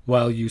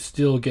while you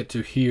still get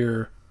to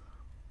hear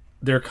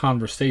their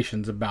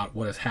conversations about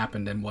what has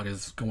happened and what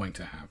is going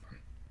to happen.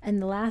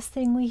 And the last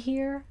thing we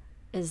hear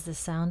is the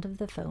sound of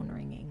the phone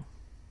ringing.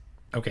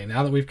 Okay,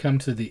 now that we've come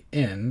to the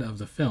end of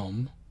the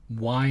film,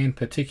 why in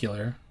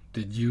particular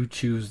did you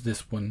choose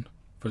this one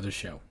for the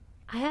show?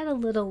 I had a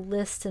little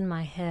list in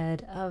my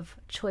head of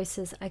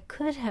choices I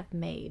could have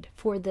made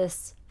for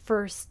this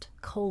first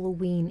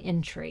cole-o-ween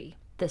entry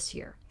this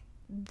year.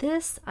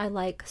 This I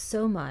like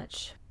so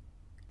much.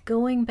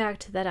 Going back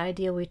to that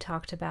idea we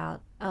talked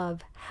about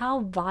of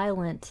how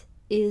violent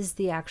is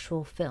the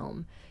actual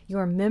film,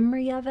 your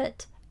memory of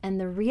it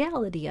and the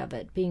reality of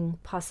it being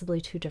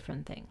possibly two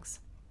different things.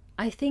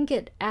 I think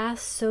it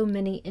asks so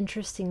many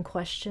interesting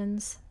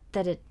questions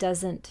that it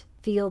doesn't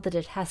feel that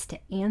it has to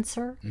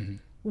answer,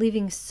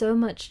 leaving so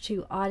much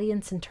to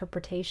audience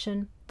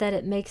interpretation that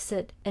it makes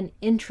it an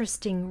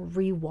interesting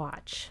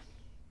rewatch.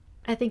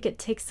 I think it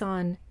takes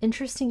on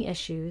interesting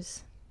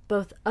issues,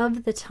 both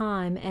of the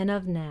time and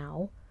of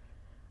now.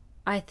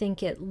 I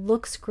think it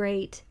looks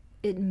great.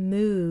 It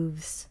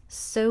moves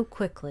so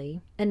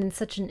quickly and in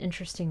such an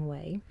interesting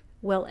way.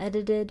 Well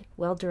edited,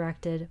 well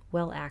directed,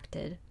 well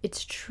acted.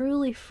 It's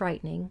truly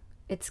frightening.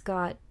 It's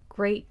got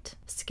great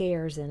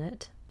scares in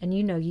it. And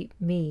you know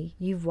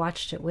you've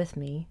watched it with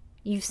me.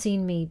 You've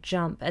seen me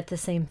jump at the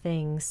same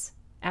things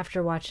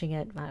after watching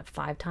it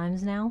 5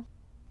 times now.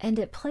 And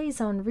it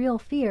plays on real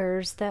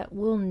fears that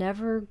will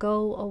never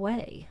go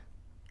away.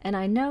 And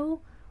I know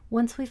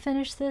once we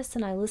finish this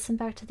and I listen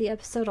back to the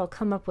episode, I'll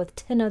come up with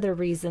 10 other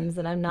reasons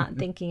that I'm not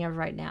thinking of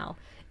right now.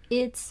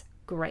 It's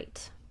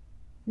great.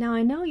 Now,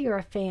 I know you're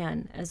a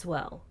fan as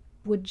well.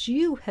 Would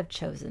you have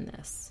chosen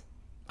this?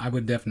 I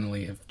would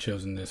definitely have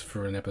chosen this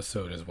for an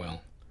episode as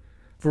well,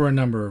 for a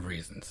number of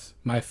reasons.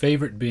 My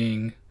favorite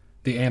being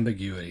the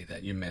ambiguity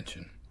that you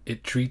mentioned.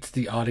 It treats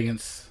the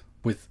audience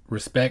with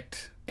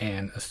respect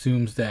and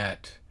assumes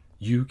that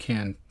you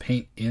can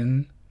paint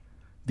in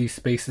these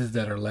spaces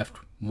that are left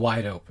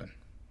wide open.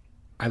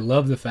 I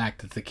love the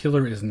fact that the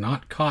killer is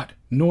not caught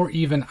nor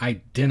even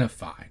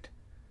identified.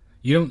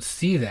 You don't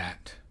see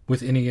that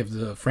with any of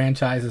the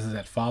franchises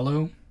that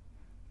follow.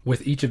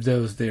 With each of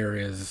those, there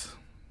is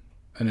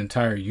an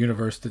entire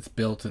universe that's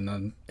built and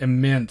an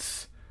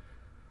immense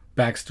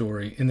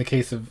backstory. In the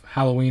case of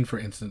Halloween, for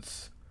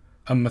instance,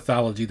 a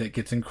mythology that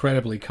gets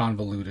incredibly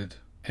convoluted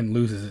and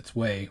loses its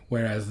way,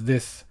 whereas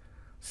this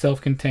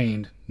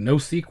self-contained, no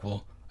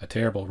sequel, a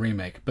terrible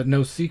remake, but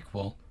no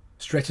sequel,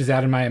 stretches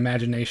out in my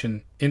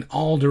imagination in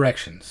all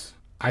directions.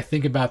 I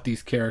think about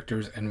these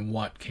characters and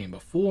what came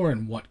before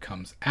and what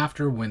comes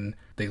after when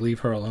they leave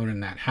her alone in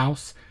that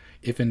house.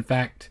 If in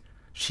fact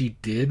she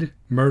did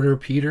murder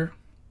Peter,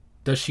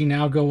 does she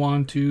now go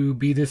on to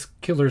be this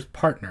killer's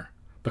partner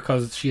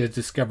because she has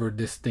discovered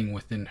this thing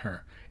within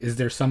her? Is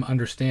there some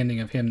understanding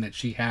of him that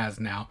she has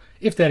now,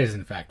 if that is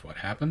in fact what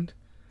happened?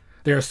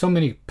 There are so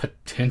many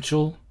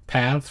potential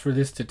paths for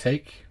this to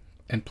take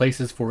and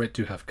places for it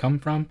to have come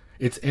from.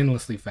 It's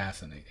endlessly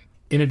fascinating.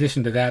 In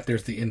addition to that,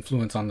 there's the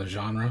influence on the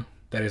genre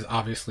that is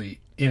obviously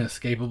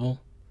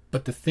inescapable.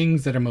 But the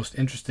things that are most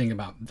interesting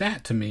about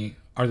that to me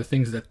are the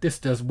things that this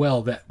does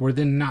well that were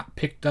then not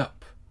picked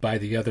up by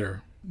the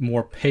other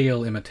more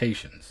pale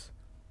imitations.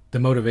 The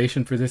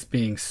motivation for this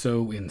being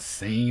so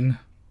insane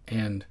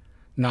and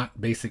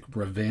not basic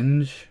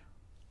revenge.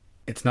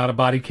 It's not a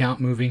body count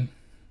movie.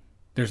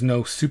 There's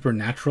no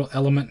supernatural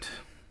element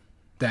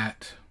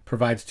that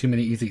provides too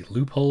many easy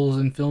loopholes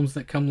in films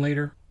that come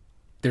later.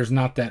 There's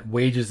not that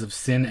wages of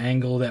sin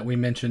angle that we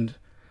mentioned.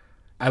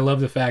 I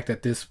love the fact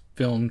that this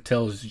film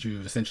tells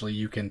you essentially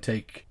you can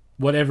take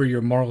whatever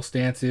your moral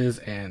stance is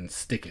and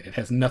stick it. It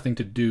has nothing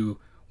to do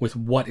with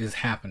what is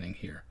happening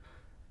here.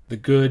 The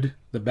good,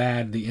 the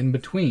bad, the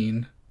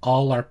in-between,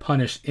 all are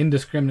punished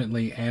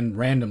indiscriminately and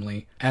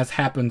randomly as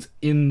happens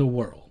in the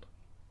world.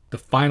 The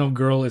final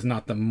girl is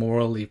not the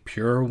morally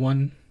pure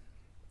one,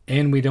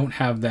 and we don't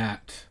have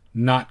that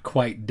not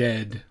quite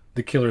dead,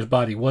 the killer's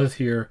body was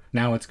here,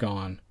 now it's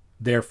gone,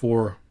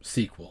 therefore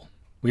sequel.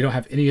 We don't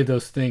have any of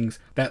those things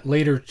that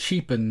later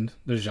cheapened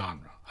the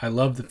genre. I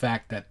love the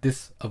fact that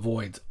this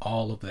avoids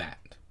all of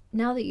that.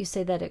 Now that you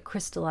say that, it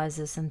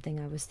crystallizes something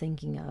I was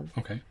thinking of.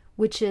 Okay.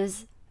 Which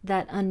is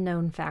that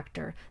unknown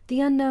factor.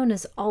 The unknown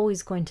is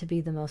always going to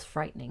be the most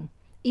frightening,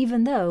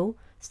 even though,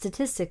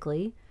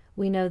 statistically,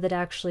 we know that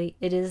actually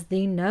it is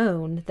the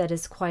known that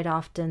is quite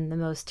often the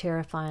most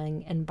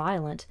terrifying and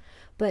violent.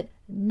 But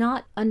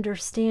not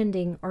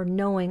understanding or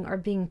knowing or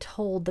being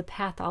told the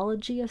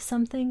pathology of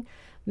something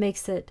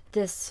makes it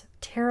this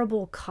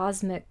terrible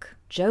cosmic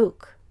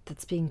joke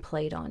that's being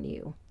played on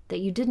you, that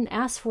you didn't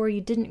ask for,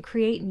 you didn't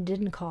create, and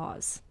didn't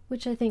cause.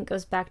 Which I think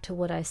goes back to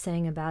what I was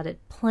saying about it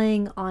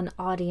playing on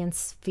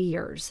audience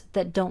fears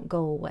that don't go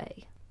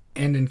away.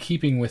 And in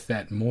keeping with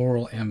that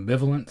moral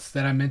ambivalence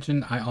that I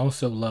mentioned, I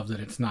also love that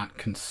it's not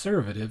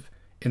conservative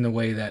in the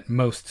way that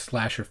most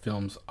slasher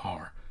films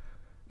are.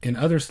 In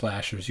other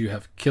slashers, you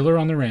have killer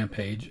on the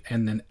rampage,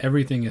 and then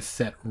everything is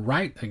set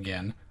right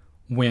again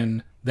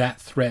when that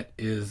threat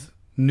is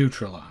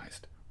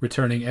neutralized,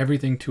 returning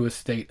everything to a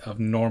state of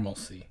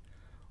normalcy.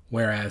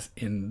 Whereas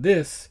in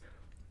this,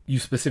 you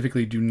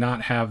specifically do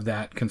not have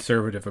that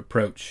conservative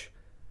approach.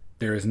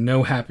 There is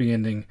no happy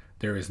ending.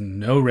 There is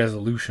no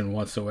resolution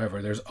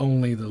whatsoever. There's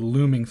only the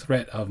looming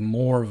threat of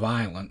more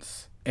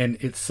violence. And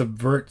it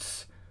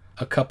subverts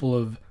a couple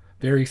of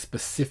very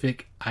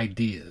specific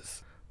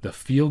ideas. The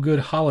feel-good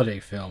holiday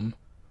film,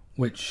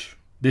 which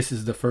this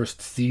is the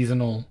first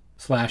seasonal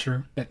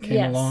slasher that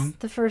came along. Yes,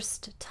 the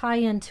first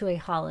tie-in to a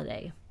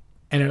holiday.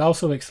 And it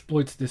also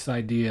exploits this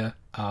idea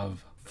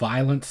of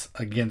violence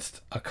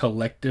against a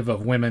collective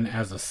of women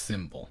as a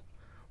symbol,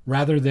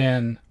 rather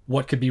than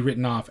what could be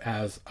written off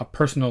as a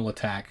personal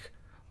attack,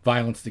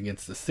 violence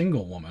against a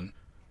single woman.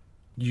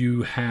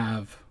 You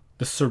have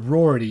the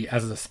sorority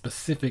as a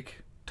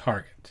specific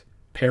target.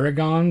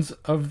 Paragons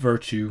of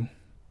virtue,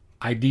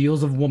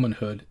 ideals of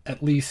womanhood,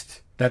 at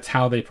least that's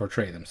how they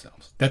portray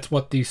themselves. That's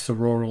what these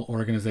sororal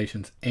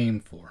organizations aim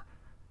for.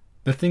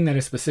 The thing that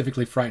is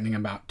specifically frightening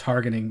about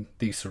targeting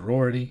the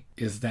sorority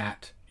is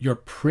that your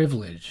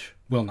privilege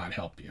will not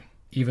help you.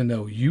 Even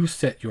though you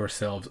set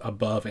yourselves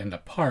above and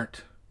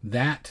apart,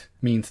 that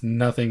means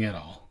nothing at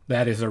all.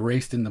 That is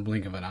erased in the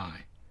blink of an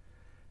eye.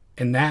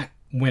 And that,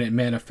 when it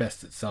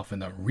manifests itself in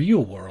the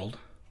real world,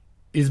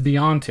 is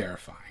beyond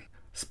terrifying.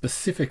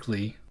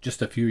 Specifically,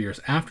 just a few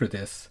years after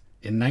this,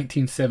 in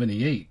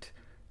 1978,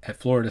 at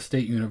Florida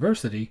State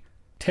University,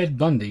 Ted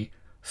Bundy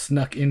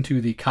snuck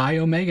into the Chi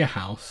Omega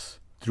house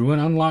through an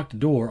unlocked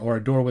door or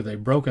a door with a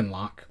broken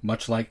lock,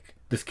 much like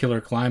this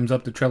killer climbs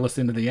up the trellis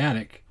into the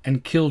attic,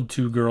 and killed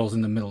 2 girls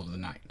in the middle of the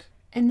night.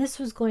 And this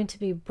was going to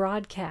be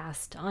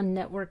broadcast on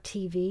network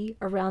TV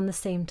around the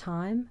same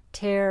time.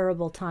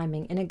 Terrible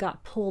timing, and it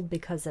got pulled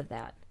because of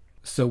that.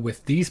 So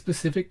with these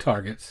specific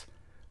targets,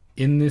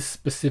 in this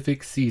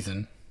specific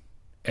season,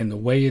 and the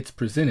way it's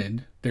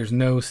presented, there's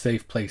no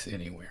safe place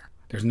anywhere.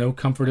 There's no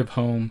comfort of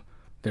home.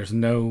 There's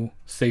no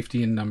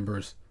safety in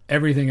numbers.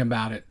 Everything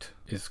about it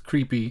is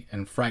creepy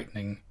and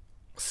frightening.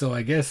 So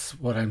I guess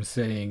what I'm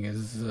saying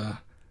is,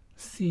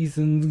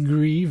 season's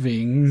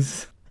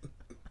grievings.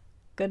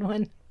 Good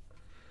one.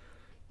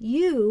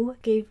 You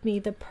gave me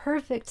the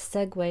perfect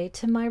segue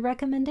to my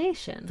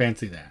recommendation.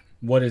 Fancy that.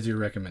 What is your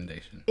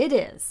recommendation? It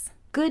is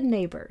Good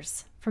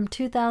Neighbors from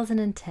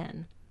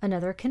 2010,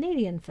 another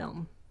Canadian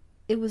film.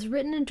 It was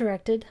written and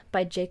directed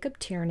by Jacob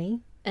Tierney,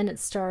 and it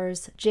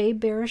stars Jay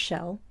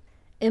Baruchel,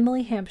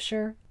 Emily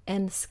Hampshire,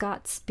 and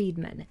Scott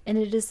Speedman. And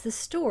it is the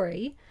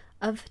story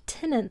of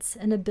tenants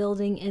in a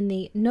building in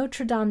the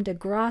Notre Dame de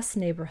Grace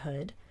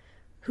neighborhood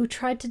who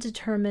tried to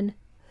determine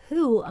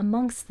who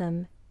amongst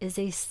them is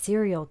a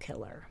serial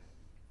killer.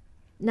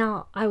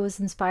 Now, I was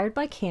inspired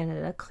by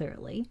Canada,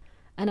 clearly,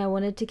 and I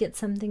wanted to get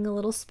something a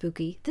little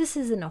spooky. This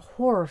isn't a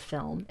horror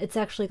film. It's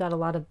actually got a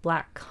lot of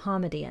black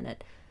comedy in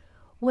it.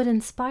 What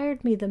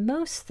inspired me the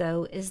most,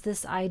 though, is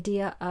this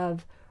idea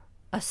of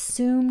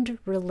assumed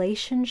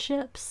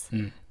relationships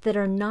that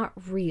are not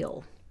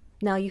real.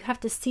 Now, you have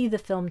to see the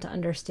film to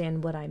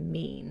understand what I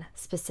mean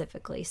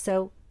specifically,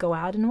 so go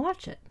out and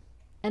watch it.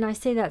 And I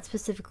say that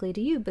specifically to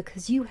you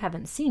because you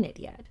haven't seen it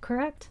yet,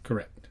 correct?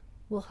 Correct.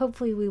 Well,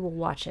 hopefully we will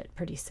watch it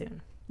pretty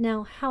soon.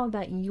 Now, how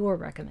about your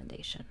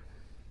recommendation?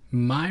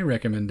 My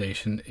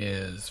recommendation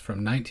is from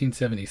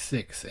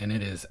 1976, and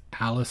it is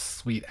Alice,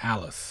 Sweet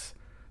Alice,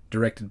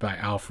 directed by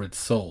Alfred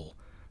Soule,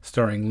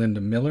 starring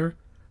Linda Miller,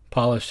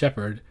 Paula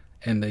Shepherd,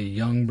 and the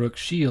young Brooke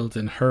Shields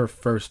in her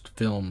first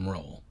film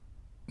role.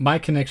 My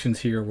connections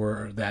here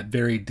were that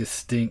very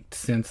distinct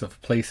sense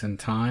of place and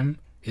time.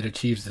 It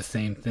achieves the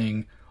same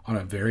thing on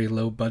a very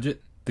low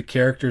budget. The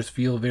characters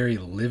feel very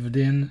lived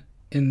in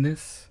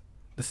this,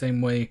 the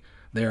same way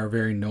they are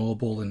very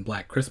knowable in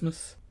Black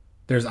Christmas.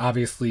 There's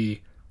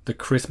obviously the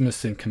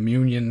Christmas and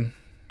communion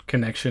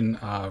connection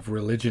of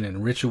religion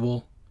and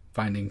ritual,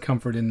 finding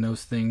comfort in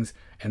those things,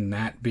 and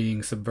that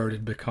being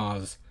subverted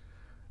because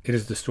it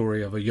is the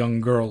story of a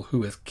young girl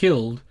who is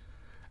killed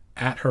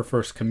at her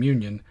first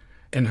communion,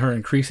 and her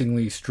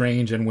increasingly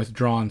strange and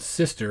withdrawn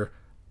sister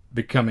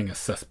becoming a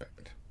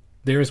suspect.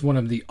 There is one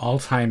of the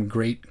all-time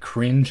great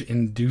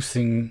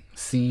cringe-inducing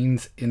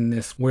scenes in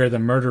this where the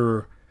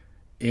murderer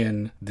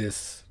in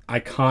this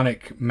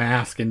iconic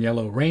mask and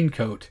yellow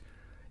raincoat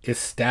is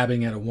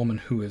stabbing at a woman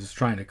who is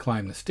trying to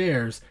climb the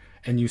stairs,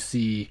 and you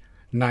see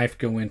knife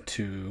go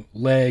into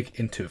leg,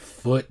 into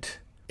foot,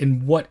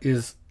 in what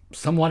is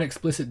somewhat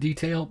explicit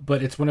detail,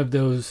 but it's one of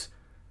those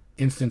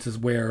instances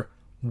where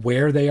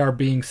they are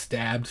being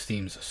stabbed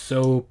seems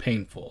so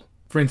painful.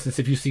 For instance,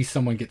 if you see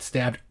someone get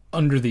stabbed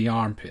under the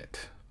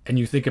armpit, and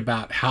you think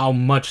about how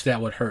much that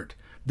would hurt,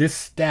 this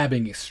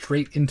stabbing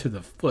straight into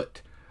the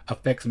foot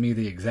affects me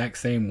the exact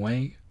same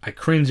way. I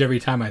cringe every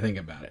time I think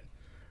about it.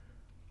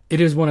 It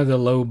is one of the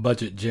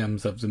low-budget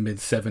gems of the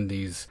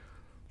mid-70s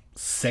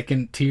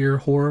second-tier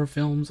horror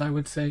films, I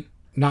would say.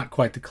 Not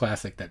quite the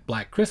classic that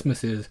Black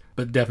Christmas is,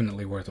 but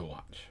definitely worth a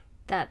watch.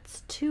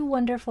 That's two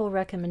wonderful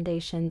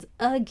recommendations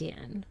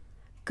again.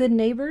 Good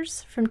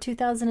Neighbors from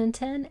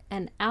 2010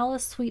 and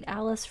Alice, Sweet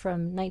Alice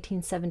from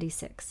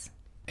 1976.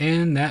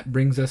 And that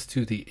brings us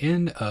to the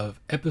end of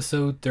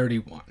episode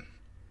 31.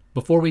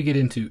 Before we get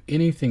into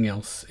anything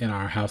else in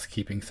our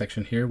housekeeping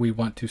section here, we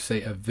want to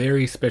say a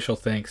very special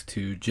thanks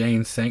to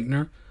Jane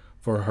Sankner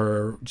for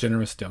her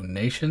generous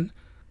donation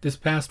this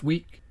past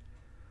week.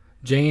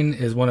 Jane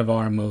is one of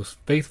our most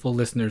faithful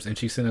listeners, and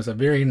she sent us a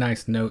very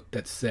nice note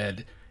that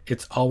said,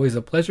 "It's always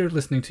a pleasure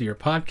listening to your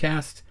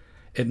podcast.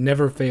 It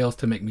never fails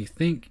to make me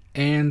think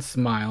and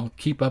smile.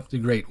 Keep up the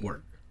great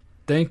work."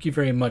 Thank you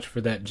very much for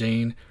that,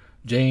 Jane.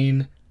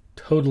 Jane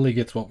totally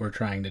gets what we're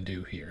trying to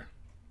do here.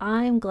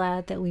 I'm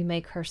glad that we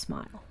make her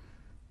smile.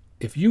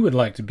 If you would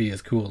like to be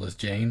as cool as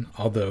Jane,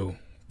 although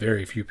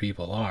very few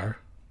people are,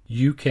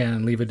 you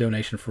can leave a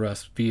donation for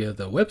us via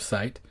the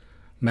website,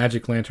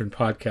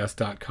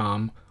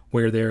 magiclanternpodcast.com,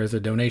 where there is a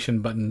donation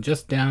button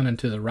just down and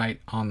to the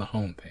right on the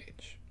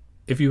homepage.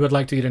 If you would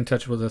like to get in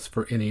touch with us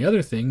for any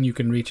other thing, you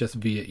can reach us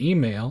via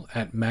email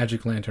at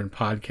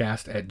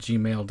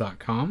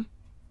magiclanternpodcast@gmail.com.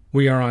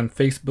 We are on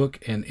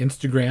Facebook and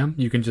Instagram.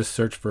 You can just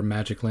search for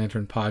Magic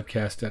Lantern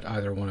Podcast at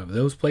either one of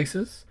those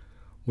places.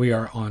 We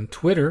are on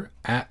Twitter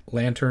at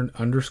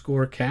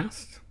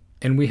Lantern_cast.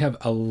 And we have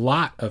a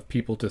lot of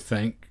people to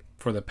thank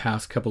for the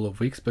past couple of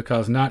weeks,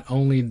 because not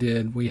only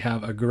did we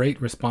have a great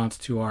response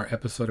to our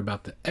episode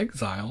about the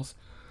Exiles,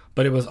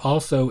 but it was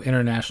also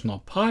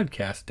International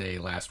Podcast Day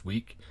last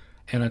week,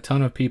 and a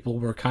ton of people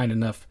were kind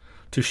enough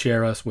to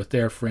share us with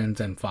their friends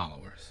and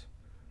followers.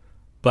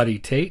 Buddy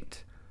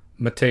Tate,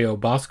 Mateo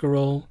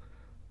Boscarol,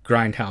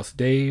 Grindhouse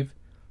Dave,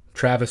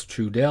 Travis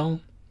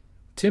Trudell,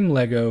 Tim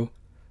Lego,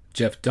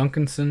 Jeff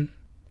Duncanson,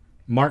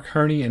 Mark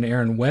Herney and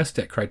Aaron West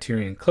at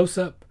Criterion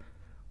Close-Up,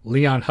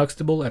 Leon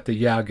Huxtable at the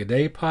Yeah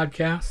G'day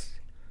podcast,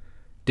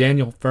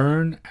 Daniel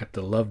Fern at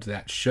the Loved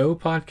That Show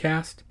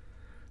podcast,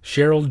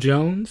 Cheryl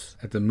Jones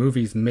at the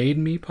Movies Made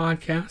Me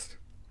podcast,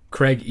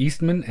 Craig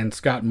Eastman and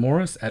Scott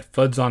Morris at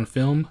Fuds on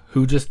Film,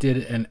 who just did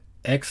an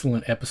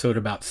excellent episode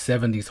about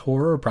 70s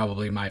horror,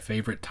 probably my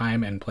favorite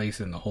time and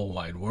place in the whole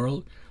wide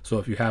world. So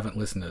if you haven't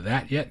listened to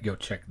that yet, go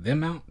check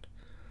them out.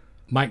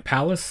 Mike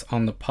Pallas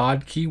on the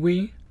Pod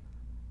Kiwi,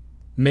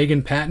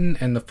 Megan Patton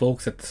and the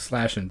folks at the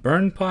Slash and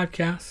Burn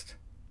podcast.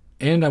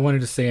 And I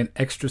wanted to say an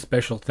extra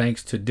special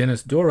thanks to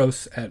Dennis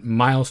Doros at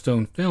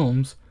Milestone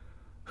Films,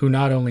 who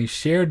not only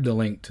shared the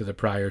link to the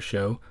prior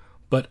show,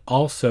 but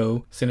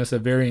also sent us a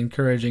very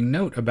encouraging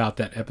note about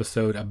that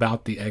episode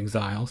about The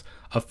Exiles,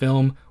 a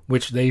film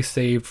which they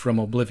saved from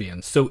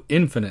oblivion. So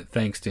infinite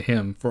thanks to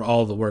him for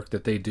all the work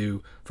that they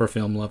do for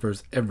film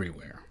lovers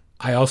everywhere.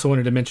 I also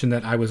wanted to mention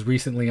that I was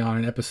recently on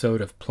an episode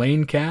of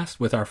Planecast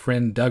with our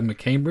friend Doug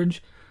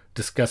McCambridge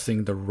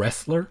discussing The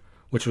Wrestler,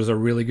 which was a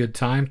really good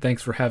time.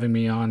 Thanks for having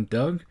me on,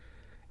 Doug.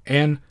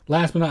 And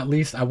last but not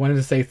least, I wanted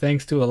to say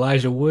thanks to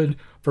Elijah Wood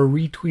for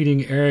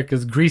retweeting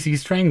Erica's Greasy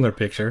Strangler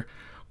picture,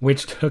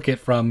 which took it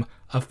from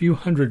a few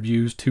hundred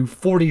views to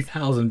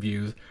 40,000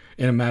 views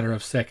in a matter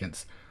of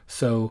seconds.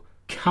 So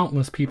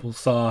countless people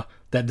saw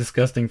that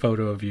disgusting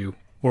photo of you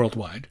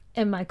worldwide.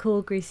 And my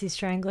cool Greasy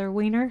Strangler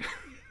wiener.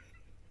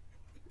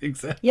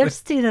 Exactly. You have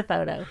to see the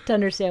photo to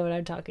understand what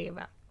I'm talking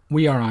about.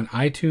 We are on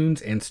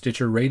iTunes and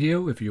Stitcher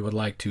Radio. If you would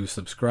like to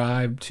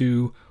subscribe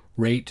to,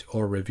 rate,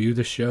 or review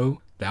the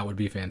show, that would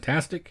be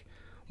fantastic.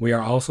 We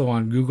are also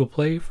on Google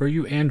Play for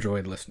you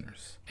Android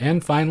listeners.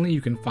 And finally,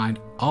 you can find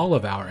all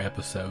of our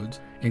episodes,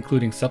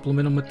 including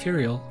supplemental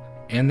material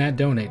and that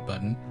donate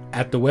button,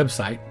 at the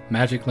website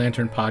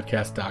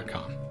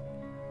magiclanternpodcast.com.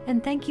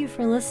 And thank you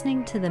for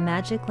listening to the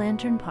Magic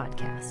Lantern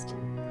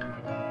Podcast.